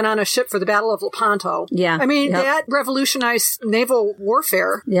cannon that went on a ship for the Battle of Lepanto. Yeah. I mean, that revolutionized naval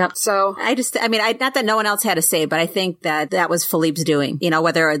warfare. Yep. So not that no one else had a say, but I think that was Philippe's doing.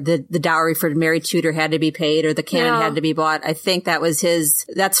 Whether the dowry for Mary Tudor had to be paid or the cannon had to be bought. I think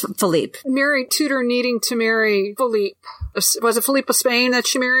that's Philippe. Mary Tudor needing to marry Philippe. Was it Philippe of Spain that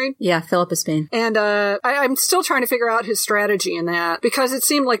she married? Yeah, Philip of Spain. And I'm still trying to figure out his strategy in that, because it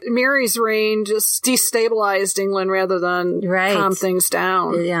seemed like Mary's reign just destabilized England rather than calm things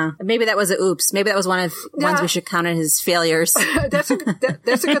down. Yeah. Maybe that was a oops. Maybe that was one of ones we should count in his failures. That's a good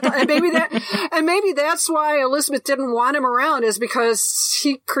thought. And maybe that's why Elizabeth didn't want him around, is because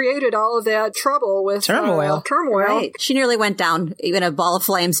he created all of that trouble with turmoil. Right. She nearly went down in a ball of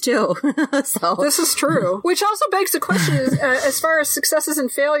flames too. So this is true. Which also begs the question, as far as successes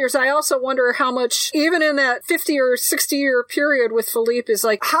and failures, I also wonder how much, even in that 50 or 60 year period with Philippe, is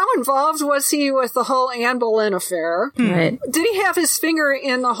like, how involved was he with the whole Anne Boleyn affair? Right. Did he have his finger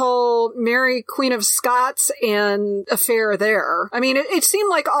in the whole Mary, Queen of Scots and affair there? I mean, it seemed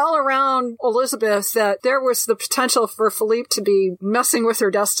like all around Elizabeth that there was the potential for Philippe to be messing with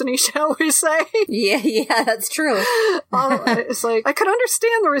her destiny, shall we say? Yeah, that's true. It's like, I could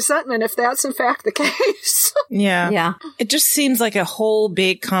understand the resentment if that's in fact the case. Yeah. It just seems like a whole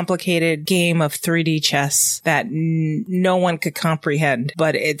big complicated game of 3D chess that no one could comprehend,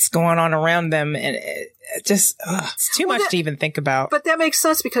 but it's going on around them. And it's too much to even think about. But that makes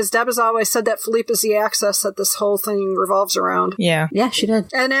sense because Deb has always said that Philippe is the axis that this whole thing revolves around. Yeah. Yeah, she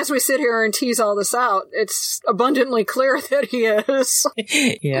did. And as we sit here and tease all this out, it's abundantly clear that he is.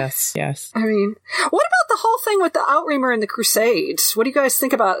 Yes. I mean, what about the whole thing with the Outremer and the Crusades? What do you guys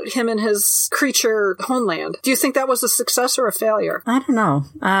think about him and his creature homeland? Do you think that was a success or a failure? I don't know.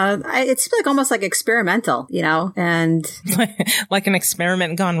 It seems like almost like experimental, and like an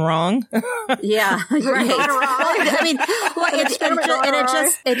experiment gone wrong. Yeah, right. I mean,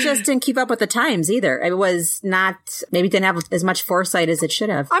 it just didn't keep up with the times either. It was not, maybe didn't have as much foresight as it should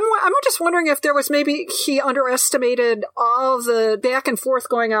have. I'm just wondering if there was maybe he underestimated all the back and forth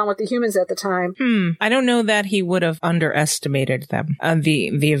going on with the humans at the time. I don't know that he would have underestimated them,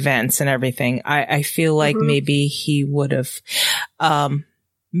 the events and everything. I feel like maybe he would have,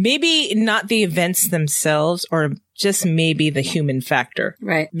 maybe not the events themselves, or just maybe the human factor.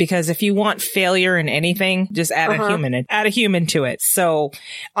 Right. Because if you want failure in anything, just add a human to it. So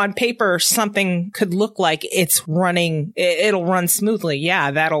on paper, something could look like it's running, it'll run smoothly.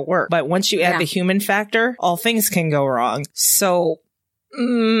 Yeah, that'll work. But once you add the human factor, all things can go wrong. So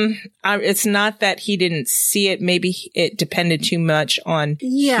it's not that he didn't see it. Maybe it depended too much on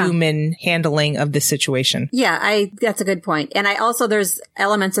human handling of the situation. Yeah, that's a good point. And there's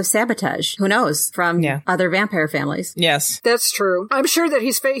elements of sabotage. Who knows, from other vampire families. Yes. That's true. I'm sure that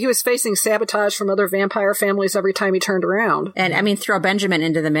he was facing sabotage from other vampire families every time he turned around. And I mean, throw Benjamin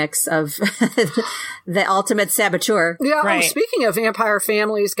into the mix of the ultimate saboteur. Yeah. Right. Oh, speaking of vampire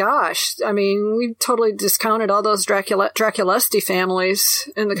families, gosh, I mean, we totally discounted all those Draculesti families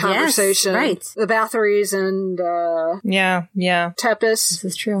in the conversation. Yes, right. The Bathories and Tepes. This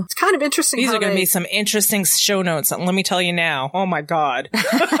is true. It's kind of interesting. These are going to be some interesting show notes. Let me tell you now. Oh my God.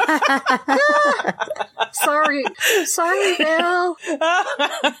 Sorry, Val.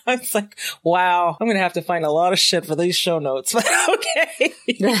 It's like, wow, I'm going to have to find a lot of shit for these show notes. But okay.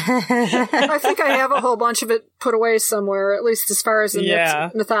 I think I have a whole bunch of it put away somewhere, at least as far as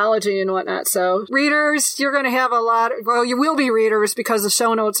the mythology and whatnot. So readers, you're going to have you will be readers because the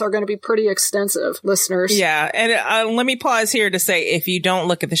show notes are going to be pretty extensive, listeners. Yeah. And let me pause here to say, if you don't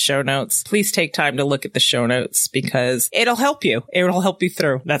look at the show notes, please take time to look at the show notes because it'll help you. It'll help you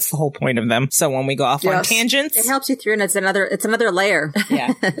through. That's the whole point of them. So when we go off on tangents, it helps you through, and it's another layer.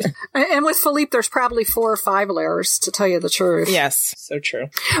 Yeah. And with Philippe, there's probably 4 or 5 layers, to tell you the truth. Yes. So true.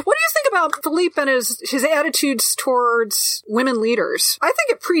 What do you think about Philippe and his attitudes towards women leaders? I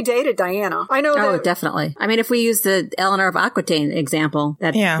think it predated Diana. I know that. Oh, definitely. I mean, if we use the Eleanor of Aquitaine example,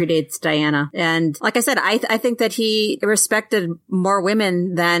 that predates Diana. And like I said, I think that he respected more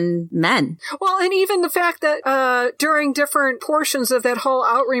women than men. Well, and even the fact that during different portions of that whole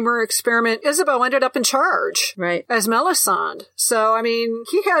Outremer experiment, Isabeau ended up in charge. Right. As Melisande. So, I mean,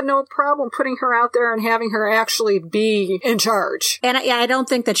 he had no problem putting her out there and having her actually be in charge. And I don't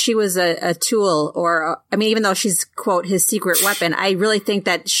think that she was a tool even though she's, quote, his secret weapon, I really think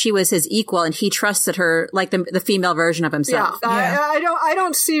that she was his equal and he trusted her like the female version of himself. Yeah. I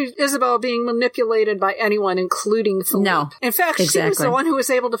don't see Isabeau being manipulated by anyone, including Philippe. No. In fact, she was the one who was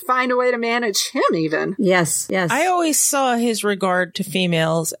able to find a way to manage him even. Yes. I always saw his regard to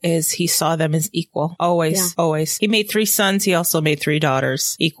females as he saw them as equal. Always. He made 3 sons. He also made 3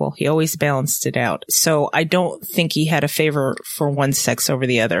 daughters equal. He always balanced it out. So I don't think he had a favor for one sex over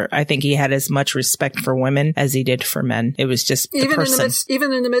the other. I think he had as much respect for women as he did for men. It was just the person.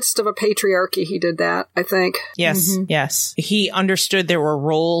 Even in the midst of a patriarchy, he did that, I think. Yes. Mm-hmm. Yes. He understood there were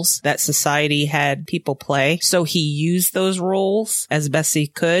roles that society had people play. So he used those roles as best he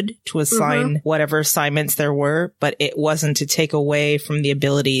could to assign whatever assignments there were, but it wasn't to take away from the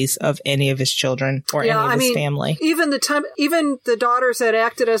abilities of any of his children or any of his family. Even the daughters that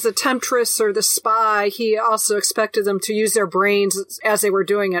acted as the temptress or the spy, he also expected them to use their brains as they were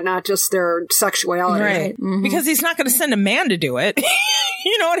doing it, not just their sexuality. Right. Mm-hmm. Because he's not going to send a man to do it.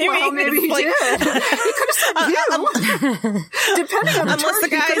 You know what I mean? Well, maybe he did. He could have sent you. Depending on the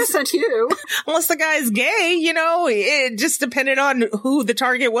target, he could have sent you. Unless the guy's gay, it just depended on who the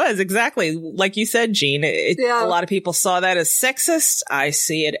target was. Exactly. Like you said, Jean, a lot of people saw that as sexist. I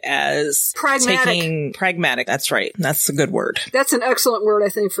see it as pragmatic. That's right. That's a good word. That's an excellent word, I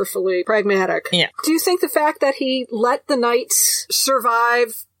think, for Philippe. Pragmatic. Yeah. Do you think the fact that he let the knights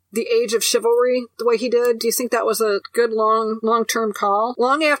survive the age of chivalry the way he did? Do you think that was a good long-term call?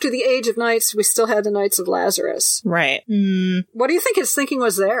 Long after the Age of Knights, we still had the Knights of Lazarus. Right. What do you think his thinking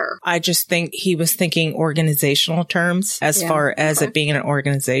was there? I just think he was thinking organizational terms as far as it being an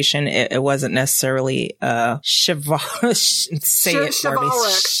organization. It wasn't necessarily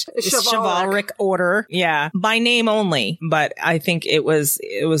chivalric order. Yeah. By name only. But I think it was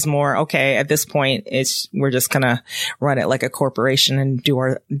more, okay, at this point, we're just going to run it like a corporation and do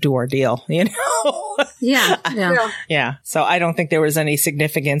our deal, you know? Yeah. So I don't think there was any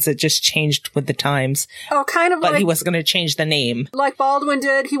significance. It just changed with the times. Oh, kind of but like, he wasn't going to change the name. Like Baldwin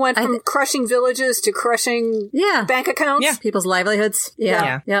did. He went from crushing villages to crushing bank accounts. Yeah. People's livelihoods.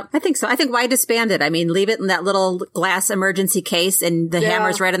 Yeah. I think so. I think why disband it? I mean, leave it in that little glass emergency case and the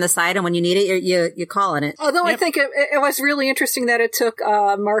hammer's right on the side, and when you need it, you're calling it. Although I think it was really interesting that it took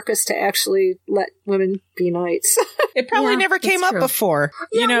Marcus to actually let women be knights. It probably never came up before,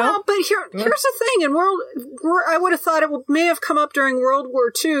 you know? Well, but here's the thing. I would have thought it may have come up during World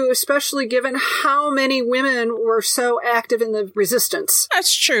War II, especially given how many women were so active in the resistance.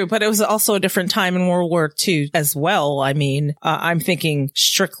 That's true, but it was also a different time in World War II as well. I mean, I'm thinking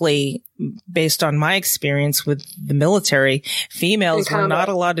strictly based on my experience with the military, females were not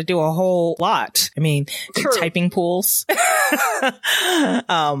allowed to do a whole lot. I mean, typing pools. That's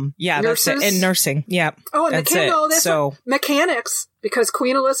it. And nursing. Yeah. Oh, and mechanics. Because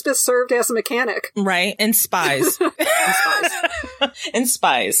Queen Elizabeth served as a mechanic. Right. And spies. And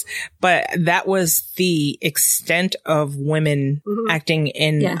spies. But that was the extent of women acting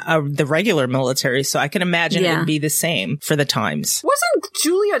in the regular military. So I can imagine it would be the same for the times. Wasn't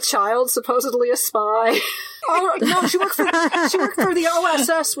Julia Child supposedly a spy? Oh, no, she worked for the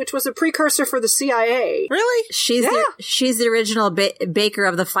OSS, which was a precursor for the CIA. Really? She's the original baker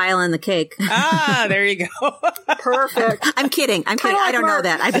of the file and the cake. Ah, there you go. Perfect. I'm kidding. I don't know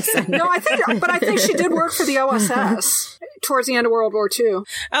that. I just no, I think she did work for the OSS towards the end of World War II.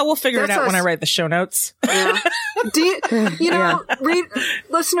 We'll figure it out when I write the show notes. Yeah.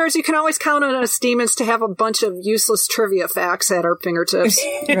 Listeners, you can always count on us demons to have a bunch of useless trivia facts at our fingertips.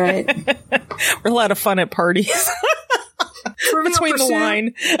 Right. We're a lot of fun at parties. Between the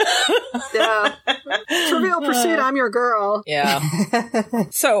wine. Yeah. Trivial Pursuit, I'm your girl. Yeah.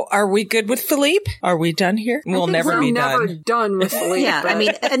 So, are we good with Philippe? Are we done here? We'll never be done. We're never done with Philippe. Yeah, I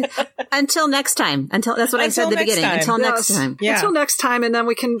mean, until next time. That's what I said at the beginning. Until next time. Yeah. Until next time, and then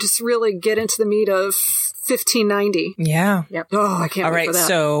we can just really get into the meat of 1590. Yeah. Yep. Oh, I can't wait for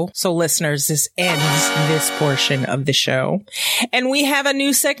that. So listeners, this ends this portion of the show. And we have a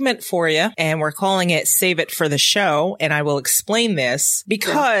new segment for you, and we're calling it Save It for the Show. And I will explain this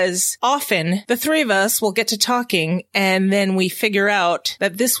because often the three of us will get to talking and then we figure out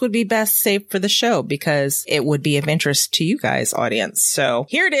that this would be best saved for the show because it would be of interest to you guys, audience. So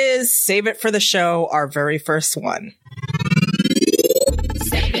here it is. Save it for the show. Our very first one.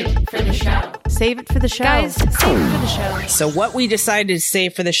 Save it for the show. Save it for the show. Guys, save it for the show. So what we decided to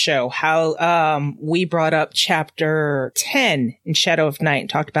save for the show, how we brought up chapter 10 in Shadow of Night and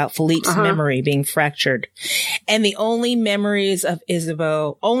talked about Philippe's memory being fractured. And the only memories of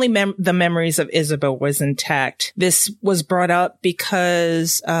Isabeau, the memories of Isabeau was intact. This was brought up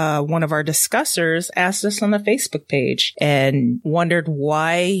because one of our discussers asked us on the Facebook page and wondered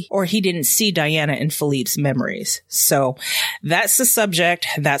why, or he didn't see Diana in Philippe's memories. So that's the subject.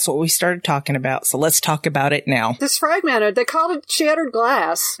 That's what we started talking about. So let's talk about it now. This fragmented, they called it shattered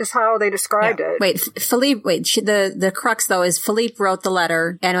glass, is how they described it. Wait, Philippe, the crux though is Philippe wrote the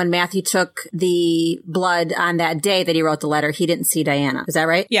letter, and when Matthew took the blood on that day that he wrote the letter, he didn't see Diana. Is that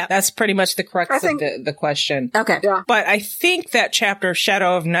right? Yeah, that's pretty much the crux of the question. Okay. Yeah. But I think that chapter of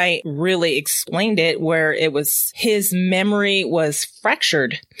Shadow of Night really explained it, where it was his memory was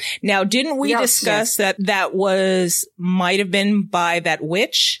fractured. Now, didn't we discuss that might have been by that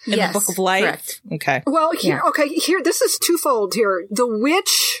witch in the Book of Life? Correct. Okay. Well, here, this is twofold here. The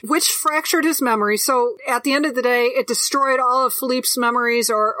witch fractured his memory. So at the end of the day, it destroyed all of Philippe's memories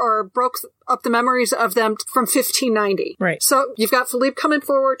or broke up the memories of them from 1590. Right. So you've got Philippe coming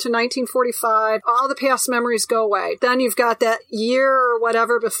forward to 1945. All the past memories go away. Then you've got that year or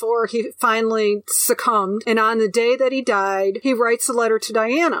whatever before he finally succumbed. And on the day that he died, he writes a letter to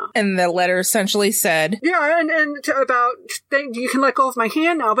Diana. And the letter essentially said... Yeah, and about, you can let go of my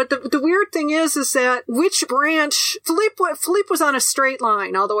hand now. But the weird thing thing is that which branch Philippe was on a straight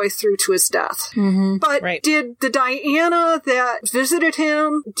line all the way through to his death. Mm-hmm. But did the Diana that visited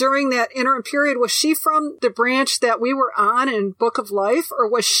him during that interim period, was she from the branch that we were on in Book of Life, or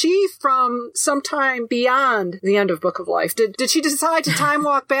was she from sometime beyond the end of Book of Life? Did she decide to time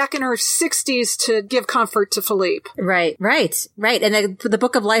walk back in her 60s to give comfort to Philippe? Right. And the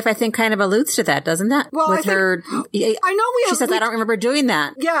Book of Life, I think, kind of alludes to that, doesn't that? Well, I know she says, I don't remember doing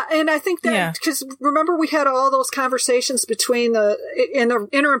that. Yeah, and I think that, because remember we had all those conversations in the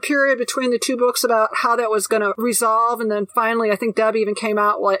interim period between the two books about how that was going to resolve, and then finally I think Deb even came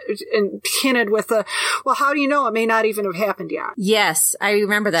out and hinted with well, how do you know it may not even have happened yet? Yes, I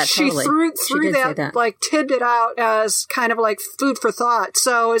remember that totally. She threw that like tidbit out as kind of like food for thought.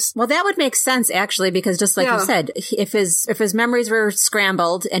 So well, that would make sense actually, because just like you said, if his memories were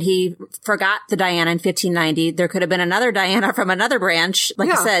scrambled and he forgot the Diana in 1590, there could have been another Diana from another branch, like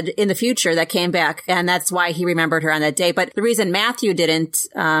you said, in the future that came back, and that's why he remembered her on that day. But the reason Matthew didn't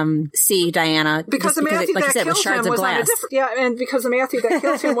see Diana because the Matthew that killed him was on a different and because the Matthew that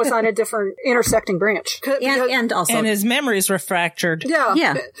killed him was on a different intersecting branch, and his memories were fractured.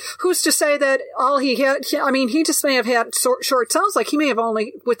 Yeah. Who's to say that all he had? He just may have had short. Sounds like he may have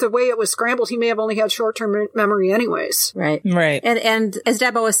only, with the way it was scrambled, he may have only had short-term memory, anyways. Right. And as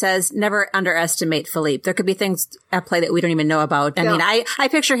Deb always says, never underestimate Philippe. There could be things at play that we don't even know about. I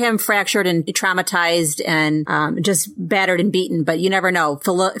picture him fractured and traumatized and just battered and beaten, but you never know.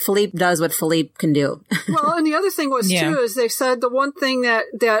 Philippe does what Philippe can do. Well, and the other thing was too is they said the one thing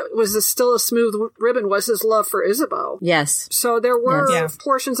that was still a smooth ribbon was his love for Isabeau. Yes. So there were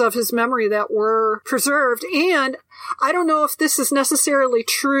portions of his memory that were preserved, and I don't know if this is necessarily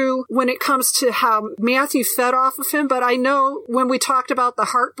true when it comes to how Matthew fed off of him, but I know when we talked about the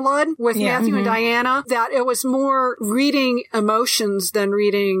heart blood with Matthew and Diana, that it was more reading emotions than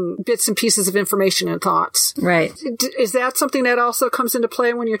reading bits and pieces of information and thoughts. Right. Is that something that also comes into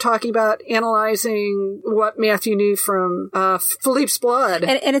play when you're talking about analyzing what Matthew knew from Philippe's blood?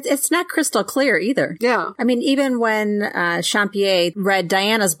 And it's not crystal clear either. Yeah. Even when Champier read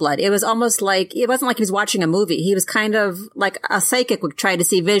Diana's blood, it was almost like, it wasn't like he was watching a movie. He was kind of like a psychic would try to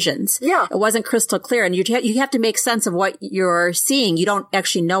see visions. Yeah. It wasn't crystal clear. And you have to make sense of what you're seeing. You don't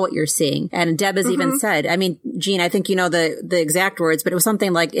actually know what you're seeing. And Deb has even said, Jean, I think you know the exact words, but it was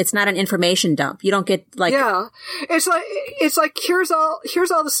something like, it's not an information dump. You don't get like... Yeah. It's like, here's all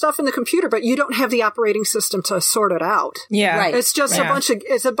the stuff in the computer, but you don't have the operating system to sort it out. Yeah. Right. It's just a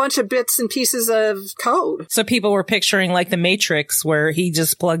bunch of bits and pieces of code. So people were picturing like the Matrix where he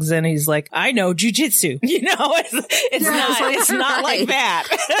just plugs in and he's like, I know jujitsu. It's not like that.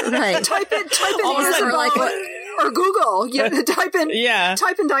 Right. Type in Isabel or Google. Type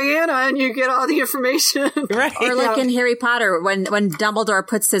in Diana and you get all the information. Right. Or like in Harry Potter, when Dumbledore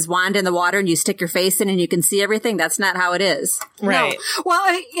puts his wand in the water and you stick your face in and you can see everything. That's not how it is. Right. No.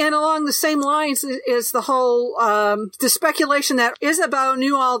 Well, and along the same lines is the whole, the speculation that Isabeau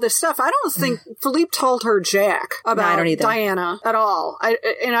knew all this stuff. I don't think Philippe told her jack about Diana at all.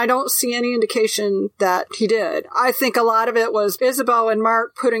 I don't see any indication that he did. I think a lot of it was Isabeau and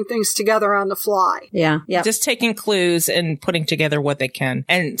Mark putting things together on the fly. Yeah. Just taking clues and putting together what they can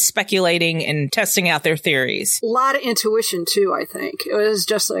and speculating and testing out their theories. A lot of intuition too, I think. It was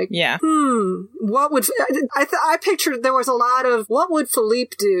just like, what would, I pictured there was a lot of what would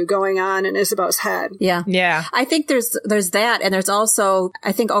Philippe do going on in Isabeau's head. Yeah. Yeah. I think there's that. And there's also,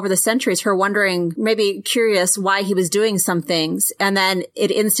 I think over the centuries, her wondering, maybe curious why he was doing some things. And then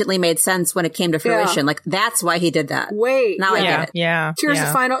it instantly made sense when it came to fruition. Like, that's why he did that. Wait. Now I get it. Yeah. Here's the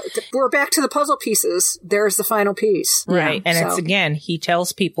final, we're back to the puzzle pieces. There's the final piece. Right. And it's, again, he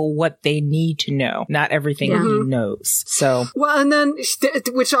tells people what they need to know, not everything he knows. So. Well, and then,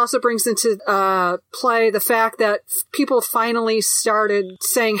 which also brings into play the fact that people finally started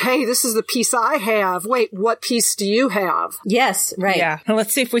saying, hey, this is the piece I have. Wait, what piece do you have? Yes, right. Yeah.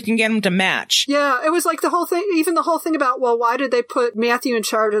 Let's see if we can get them to match. Yeah, it was like the whole thing about, well, why did they put Matthew in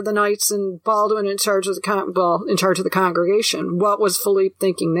charge of the knights and Baldwin in charge of the congregation? What was Philippe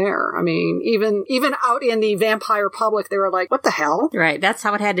thinking there? I mean, even out in the vampire public, they were like, what the hell? Right. That's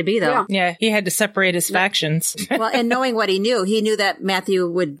how it had to be, though. Yeah. He had to separate his factions. Well, and knowing what he knew that Matthew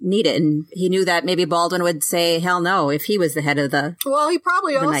would need it. And he knew that maybe Baldwin would say, hell no, if he was the head of the... Well, he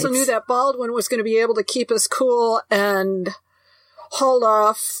probably also Knights. knew that Baldwin was going to be able to keep us cool and hold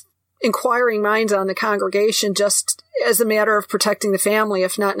off inquiring minds on the congregation just as a matter of protecting the family,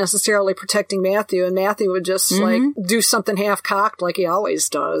 if not necessarily protecting Matthew. And Matthew would just like do something half-cocked like he always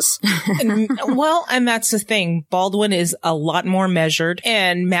does. And that's the thing. Baldwin is a lot more measured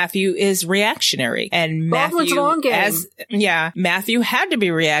and Matthew is reactionary. And Baldwin's Matthew, long game. Matthew had to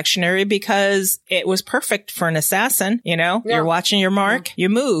be reactionary because it was perfect for an assassin. You know, you're watching your mark, you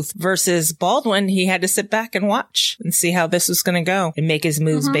move. Versus Baldwin, he had to sit back and watch and see how this was going to go and make his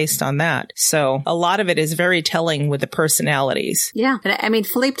moves based on that. So a lot of it is very telling with the personalities. Yeah. And I mean,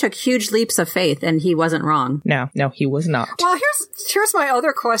 Philippe took huge leaps of faith and he wasn't wrong. No, he was not. Well, here's my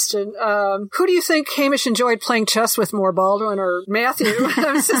other question. Who do you think Hamish enjoyed playing chess with more, Baldwin or Matthew?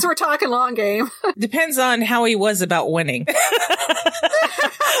 Since we're talking long game. Depends on how he was about winning.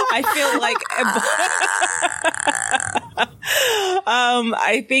 I feel like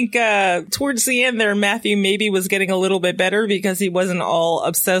I think towards the end there, Matthew maybe was getting a little bit better because he wasn't all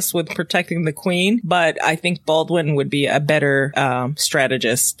obsessed with protecting the queen. But I think Baldwin would be a better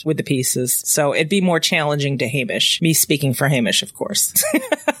strategist with the pieces. So it'd be more challenging to Hamish. Me speaking for Hamish, of course.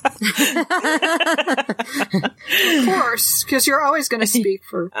 Of course, because you're always going to speak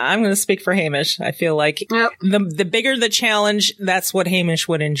for... I'm going to speak for Hamish. I feel like the bigger the challenge, that's what Hamish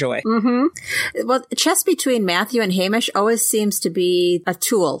would enjoy. Well, chess between Matthew and Hamish always seems to be a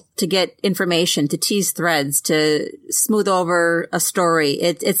tool to get information, to tease threads, to smooth over a story.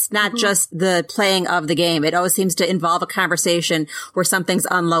 It's not just the playing of the game. It always seems to involve a conversation where something's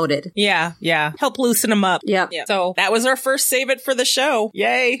unloaded. Yeah. Help loosen them up. Yep. Yeah. So that was our first Save It for the show.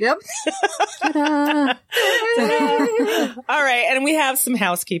 Yay. Yep. Ta-da. All right. And we have some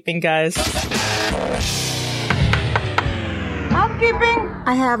housekeeping, guys. Housekeeping.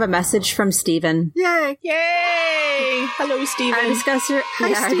 I have a message from Stephen. Yay. Hello, Stephen.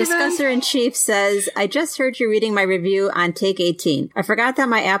 Our discussor in chief says, I just heard you reading my review on Take 18. I forgot that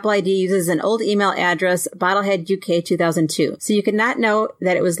my Apple ID uses an old email address, Bottlehead UK 2002. So you could not know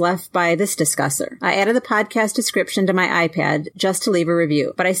that it was left by this discussor. I added the podcast description to my iPad just to leave a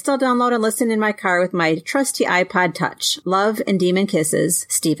review, but I still download and listen in my car with my trusty iPod Touch. Love and demon kisses,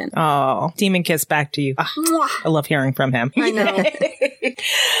 Stephen. Oh, demon kiss back to you. I love hearing from him. I know.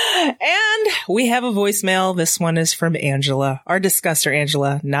 And we have a voicemail. This one is from Angela, our discusser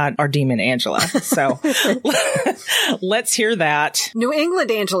Angela, not our demon Angela. So let's hear that. New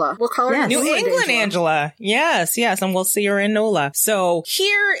England Angela. We'll call her New England Angela. Yes. And we'll see her in NOLA. So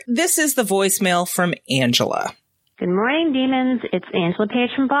this is the voicemail from Angela. Good morning, demons. It's Angela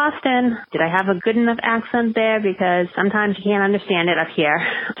Page from Boston. Did I have a good enough accent there? Because sometimes you can't understand it up here.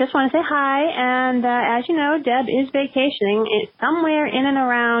 Just want to say hi. And as you know, Deb is vacationing somewhere in and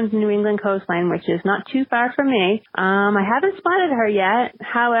around New England coastline, which is not too far from me. I haven't spotted her yet.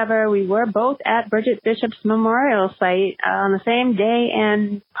 However, we were both at Bridget Bishop's memorial site on the same day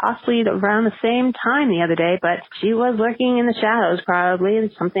and possibly around the same time the other day. But she was lurking in the shadows, probably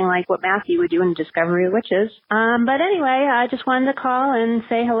something like what Matthew would do in Discovery of Witches. But anyway, I just wanted to call and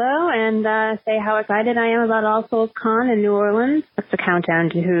say hello and say how excited I am about All Souls Con in New Orleans. That's the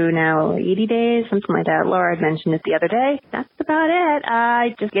countdown to now 80 days, something like that. Laura had mentioned it the other day. That's about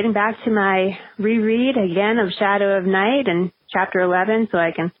it. Just getting back to my reread again of Shadow of Night and Chapter 11, so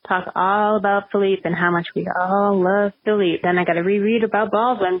I can talk all about Philippe and how much we all love Philippe. Then I got to reread about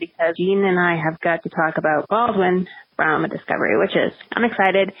Baldwin because Jean and I have got to talk about Baldwin from A Discovery of Witches. I'm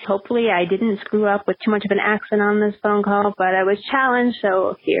excited. Hopefully I didn't screw up with too much of an accent on this phone call, but I was challenged,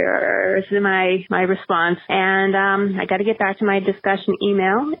 so here's my response. And I got to get back to my discussion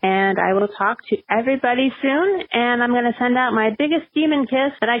email, and I will talk to everybody soon, and I'm going to send out my biggest demon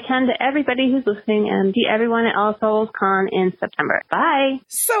kiss that I can to everybody who's listening and see everyone at All Souls Con in September. Bye.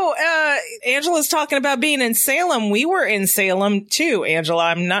 So, Angela's talking about being in Salem. We were in Salem too, Angela.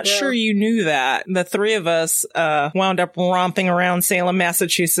 I'm not sure you knew that. The three of us wound up romping around Salem,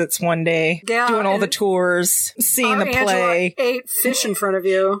 Massachusetts one day, doing all the tours, seeing the play. Angela ate fish in front of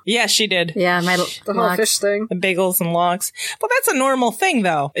you. Yeah, she did. Yeah, the whole fish thing. The bagels and logs. Well, that's a normal thing,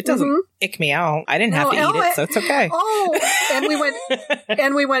 though. It doesn't ick me out. I didn't have to eat it, so it's okay. Oh,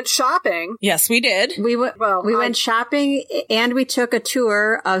 and we went shopping. Yes, we did. We went shopping and we took a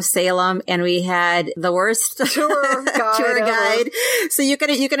tour of Salem and we had the worst tour guide. So you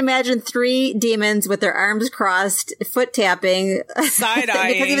can imagine three demons with their arms crossed, foot tapping, side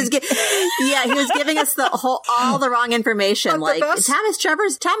eyeing. Because he was giving us all the wrong information. Like Thomas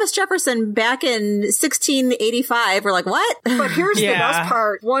Jefferson back in 1685. We're like, what? But here's the best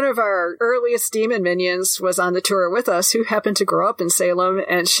part. One of our earliest demon minions was on the tour with us, who happened to grow up in Salem,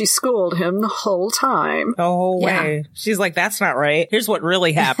 and she schooled him the whole time. Oh, way. She's like, that's not right. Here's what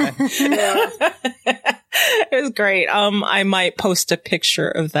really happened. It was great. I might post a picture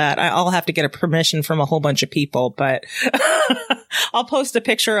of that. I'll have to get a permission from a whole bunch of people, but I'll post a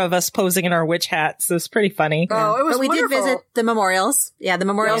picture of us posing in our witch hats. It was pretty funny. Oh, it was But we wonderful. did visit the memorials. Yeah, the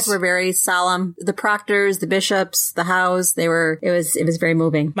memorials were very solemn. The proctors, the bishops, the hows, it was very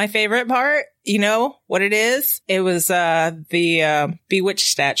moving. My favorite part, you know what it is? It was the Bewitched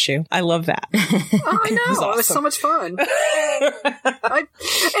statue. I love that. Oh, I know. It was awesome. so much fun. And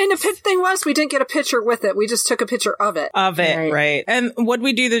the thing was, we didn't get a picture with it. We just took a picture of it. Right. And what'd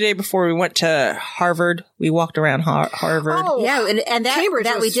we do the day before we went to Harvard? We walked around Harvard. Oh, Yeah, and that Cambridge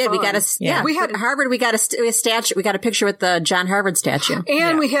we was did. We fun. got a We had at Harvard. We got a statue. We got a picture with the John Harvard statue.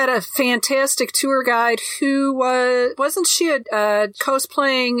 And we had a fantastic tour guide who wasn't she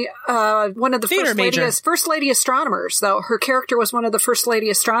cosplaying one of the Theater major. first lady astronomers, though. Her character was one of the first lady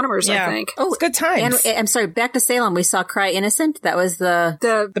astronomers, I think. Oh, it's good times. And I'm sorry, back to Salem. We saw Cry Innocent. That was the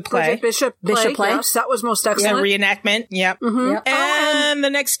play. Bishop play. Yes, that was most Yeah, excellent. reenactment. Yep. Yep. And the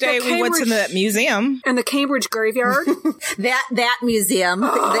next day the we went to Cambridge- that museum. And the Cambridge Graveyard. that museum,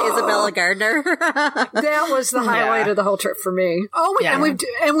 the Isabella Gardner. That was the highlight of the whole trip for me. Oh, Yeah.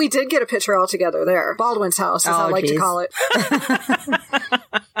 and we did get a picture all together there. Baldwin's house, as I like to geez. call it.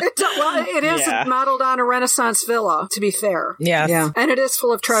 It is Yeah. modeled on a Renaissance villa, to be fair. Yes. Yeah. And it is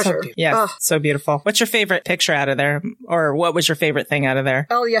full of treasure. Yeah. Ugh. So beautiful. What's your favorite picture out of there? Or what was your favorite thing out of there?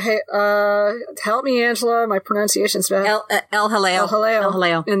 Oh, yeah. Hey, help me, Angela. My pronunciation's bad. El Haleo. El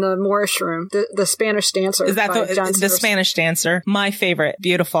Haleo. in the Moorish room. The Spanish dancer. Is that by John the Sears. Spanish dancer? My favorite.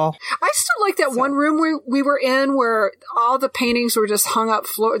 Beautiful. I still like that one room we were in where all the paintings were just hung up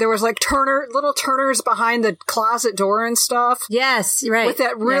floor. There was like little Turners behind the closet door and stuff. Yes, you're right. With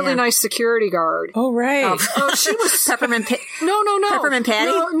that really nice security guard. Oh, right. Oh, she was Peppermint. No. Peppermint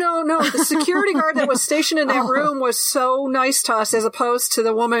Patty? No. The security guard that was stationed in that room was so nice to us as opposed to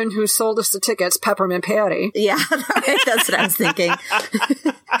the woman who sold us the tickets, Peppermint Patty. Yeah, that's what I was thinking.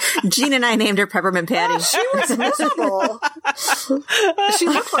 Jean and I named her Peppermint Patty. She was miserable. She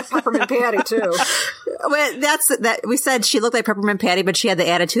looked like Peppermint Patty, too. Well, that we said she looked like Peppermint Patty, but she had the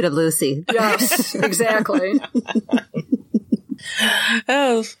attitude of Lucy. Yes, exactly.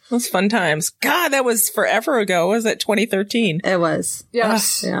 Oh, those fun times. God, that was forever ago. Was it 2013? It was.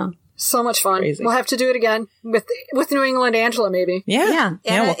 Yes. Yeah. So much fun. Crazy. We'll have to do it again with New England Angela, maybe. Yeah.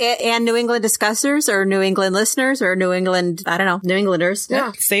 Yeah. And New England discussers or New England listeners or New England, I don't know, New Englanders.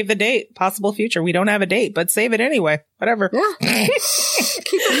 Yeah. Save the date. Possible future. We don't have a date, but save it anyway. Whatever. Yeah.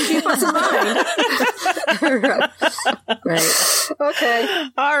 keep us in mind. Right. Okay.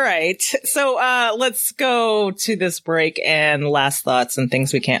 All right. So let's go to this break and last thoughts and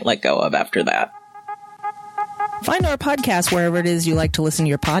things we can't let go of after that. Find our podcast wherever it is you like to listen to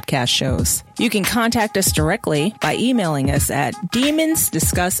your podcast shows. You can contact us directly by emailing us at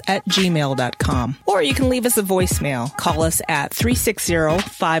demonsdiscuss@gmail.com. Or you can leave us a voicemail. Call us at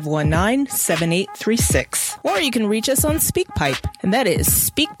 360-519-7836. Or you can reach us on SpeakPipe, and that is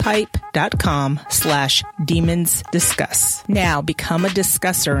speakpipe.com/demonsdiscuss. Now, become a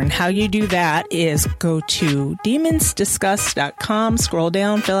discusser, and how you do that is go to demonsdiscuss.com, scroll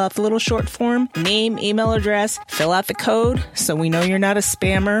down, fill out the little short form, name, email address, fill out the code so we know you're not a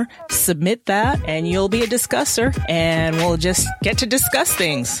spammer, submit that, and you'll be a discusser, and we'll just get to discuss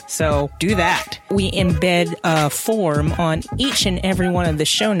things. So do that. We embed a form on each and every one of the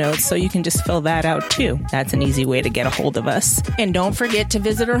show notes, so you can just fill that out too. That's an easy way to get a hold of us. And don't forget to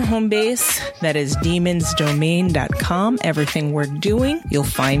visit our home base. That is demonsdomain.com. Everything we're doing, you'll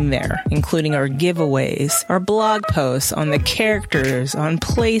find there, including our giveaways, our blog posts on the characters, on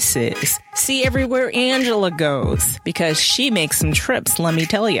places. See everywhere Angela goes, because she makes some trips, let me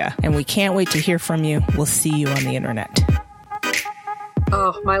tell you. And we can't wait to hear from you. We'll see you on the internet.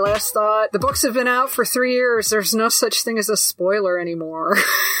 Oh, my last thought. The books have been out for 3 years. There's no such thing as a spoiler anymore.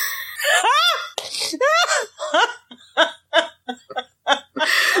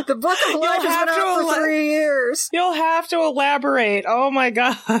 The Book of Life has been out for 3 years. You'll have to elaborate. Oh my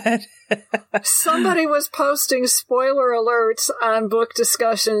God. Somebody was posting spoiler alerts on book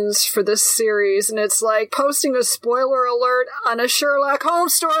discussions for this series, and it's like posting a spoiler alert on a Sherlock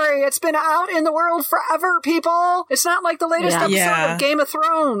Holmes story. It's been out in the world forever, people. It's not like the latest episode Yeah. of Game of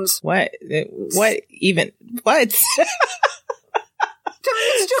Thrones. What? What even? What?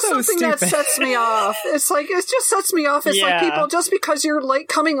 It's just something that sets me off. It's like, it just sets me off. It's like people, just because you're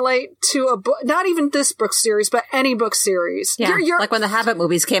coming late to a book, not even this book series, but any book series. Yeah, you're, like when the Hobbit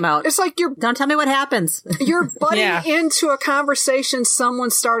movies came out. It's like don't tell me what happens. You're butting into a conversation someone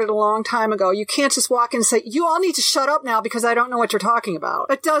started a long time ago. You can't just walk in and say, you all need to shut up now because I don't know what you're talking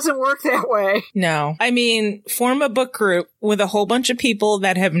about. It doesn't work that way. No. I mean, form a book group with a whole bunch of people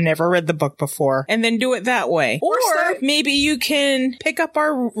that have never read the book before and then do it that way. Or maybe you can pick up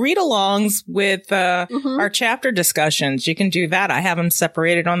our read-alongs with our chapter discussions. You can do that. I have them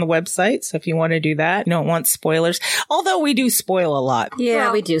separated on the website. So if you want to do that, you don't want spoilers. Although we do spoil a lot.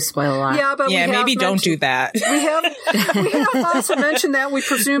 Yeah, we do spoil a lot. Yeah, but maybe don't do that. We have also mentioned that we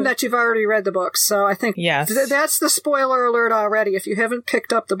presume that you've already read the books. So I think that's the spoiler alert already. If you haven't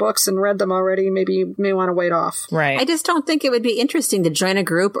picked up the books and read them already, maybe you may want to wait off. Right. I just don't think it would be interesting to join a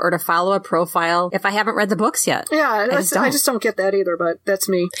group or to follow a profile if I haven't read the books yet. Yeah, I just don't get that either, but that's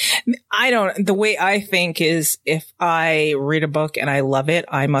me. The way I think is if I read a book and I love it,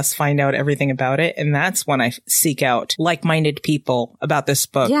 I must find out everything about it. And that's when I seek out like-minded people about this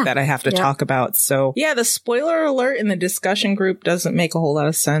book that I have to talk about. So the spoiler alert in the discussion group doesn't make a whole lot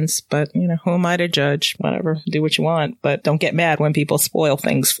of sense, but who am I to judge? Whatever, do what you want, but don't get mad when people spoil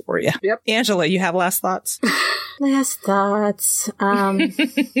things for you. Yep. Angela, you have last thoughts? Last thoughts. No,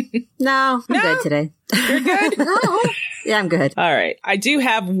 I'm good today. You're good? No. Yeah, I'm good. All right. I do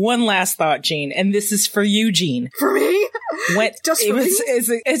have one last thought, Jean, and this is for you, Jean. For me? Just for me?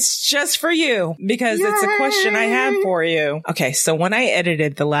 It's just for you because it's a question I have for you. Okay, so when I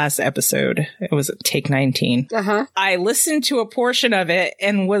edited the last episode, it was take 19. I listened to a portion of it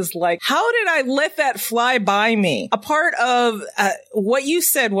and was like, how did I let that fly by me? A part of what you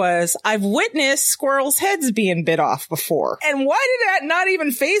said was, I've witnessed squirrels' heads being bit off before. And why did that not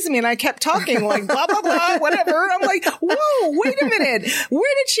even faze me? And I kept talking like, blah, blah, blah, whatever. I'm like, whoa, wait a minute.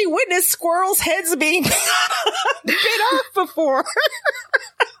 Where did she witness squirrels' heads being bit off before?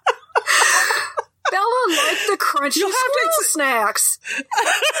 Bella liked the crunchy squirrel snacks.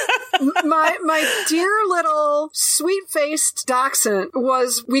 My dear little sweet-faced dachshund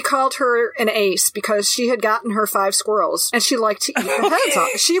we called her an ace because she had gotten her 5 squirrels and she liked to eat the heads off.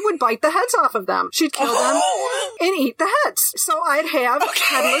 She would bite the heads off of them. She'd kill them and eat the heads. So I'd have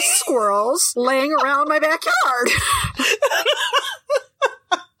headless squirrels laying around my backyard.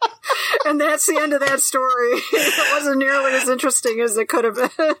 And that's the end of that story. It wasn't nearly as interesting as it could have been.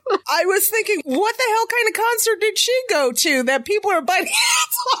 I was thinking, what the hell kind of concert did she go to that people are biting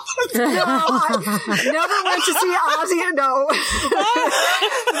heads off? No, I never went to see Ozzy. No.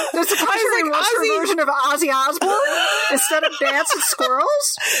 There's a country and western version of Ozzy Osbourne instead of bats and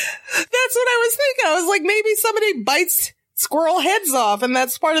squirrels. That's what I was thinking. I was like, maybe somebody bites squirrel heads off, and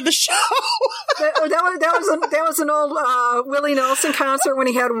that's part of the show. that was an old Willie Nelson concert when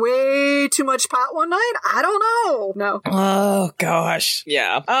he had way too much pot one night. I don't know. No. Oh gosh,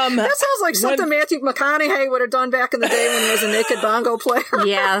 yeah. That sounds like something Matthew McConaughey would have done back in the day when he was a naked bongo player.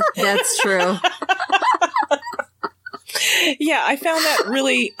 Yeah, that's true. Yeah, I found that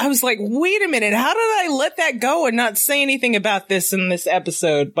really, I was like, wait a minute, how did I let that go and not say anything about this in this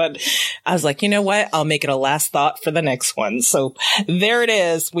episode? But I was like, you know what? I'll make it a last thought for the next one. So there it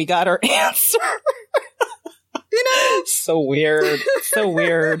is. We got our answer. So weird. So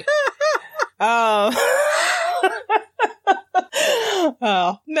weird. Oh,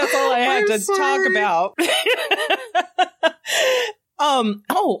 that's all I had to talk about.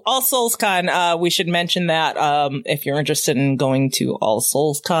 All Souls Con, we should mention that, if you're interested in going to All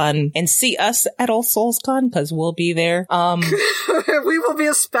Souls Con and see us at All Souls Con, because we'll be there. We will be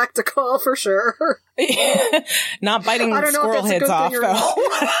a spectacle for sure. Not biting squirrel heads off, though.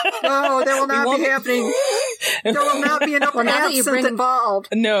 No, that will not be happening. There will not be enough absinthe involved.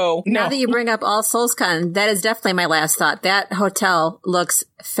 No. Now that you bring up All Souls Con, that is definitely my last thought. That hotel looks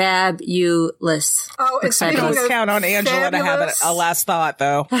fabulous. Oh, and speaking of count on Angela to have a last thought,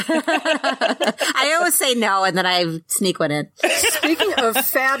 though. I always say no, and then I sneak one in. Speaking of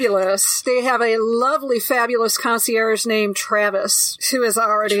fabulous, they have a lovely, fabulous concierge named Travis, who is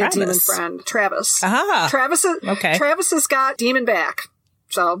already a demon friend. Travis. Ah. Travis has got demon back.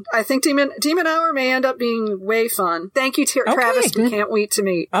 So I think Demon Hour may end up being way fun. Thank you, Travis. We can't wait to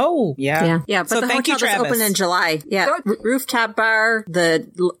meet. Oh, yeah. Yeah. But so the hotel just opened in July. Yeah. Rooftop bar,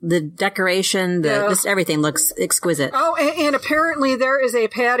 the decoration, just everything looks exquisite. Oh, and apparently there is a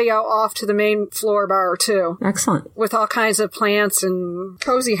patio off to the main floor bar too. Excellent. With all kinds of plants and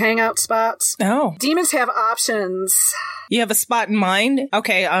cozy hangout spots. Oh. Demons have options. You have a spot in mind?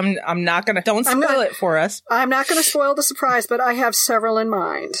 Okay, I'm not gonna. Don't spoil it for us. I'm not going to spoil the surprise, but I have several in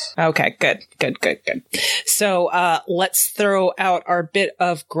mind. Okay, good. So let's throw out our bit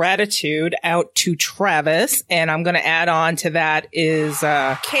of gratitude out to Travis, and I'm going to add on to that is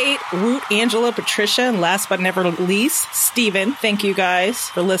Kate, Root, Angela, Patricia, and last but never least, Steven. Thank you guys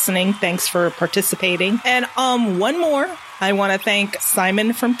for listening. Thanks for participating. And one more. I want to thank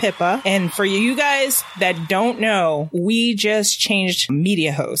Simon from Pippa. And for you guys that don't know, we just changed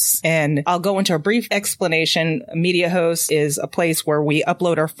Media Hosts. And I'll go into a brief explanation. Media Host is a place where we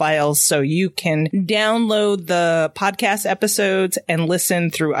upload our files so you can download the podcast episodes and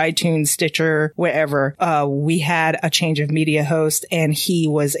listen through iTunes, Stitcher, wherever. We had a change of Media Host and he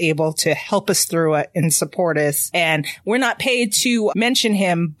was able to help us through it and support us. And we're not paid to mention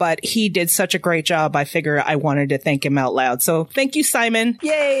him, but he did such a great job. I figured I wanted to thank him out loud. So thank you, Simon.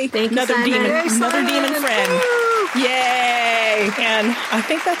 Yay. Thank you, another Simon. demon, Yay, another Simon. demon friend. Woo! Yay. And I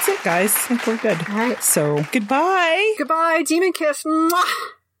think that's it, guys. I think we're good. All right. So goodbye. Goodbye, demon kiss. Mwah.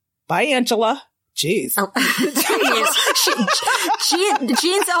 Bye, Angela. Jeez. Oh,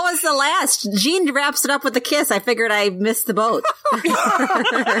 Jean's always the last. Jean wraps it up with a kiss. I figured I missed the boat.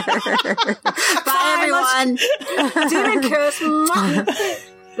 Bye, everyone. Demon kiss. Mwah.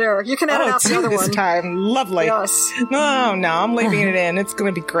 There, you can edit out the two other this one. time. Lovely. Yes. No, I'm leaving it in. It's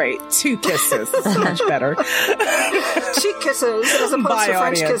going to be great. 2 kisses. It's much better. Cheek kisses as opposed Bye, to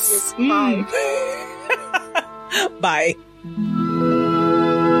French audience. kisses. Bye. Bye.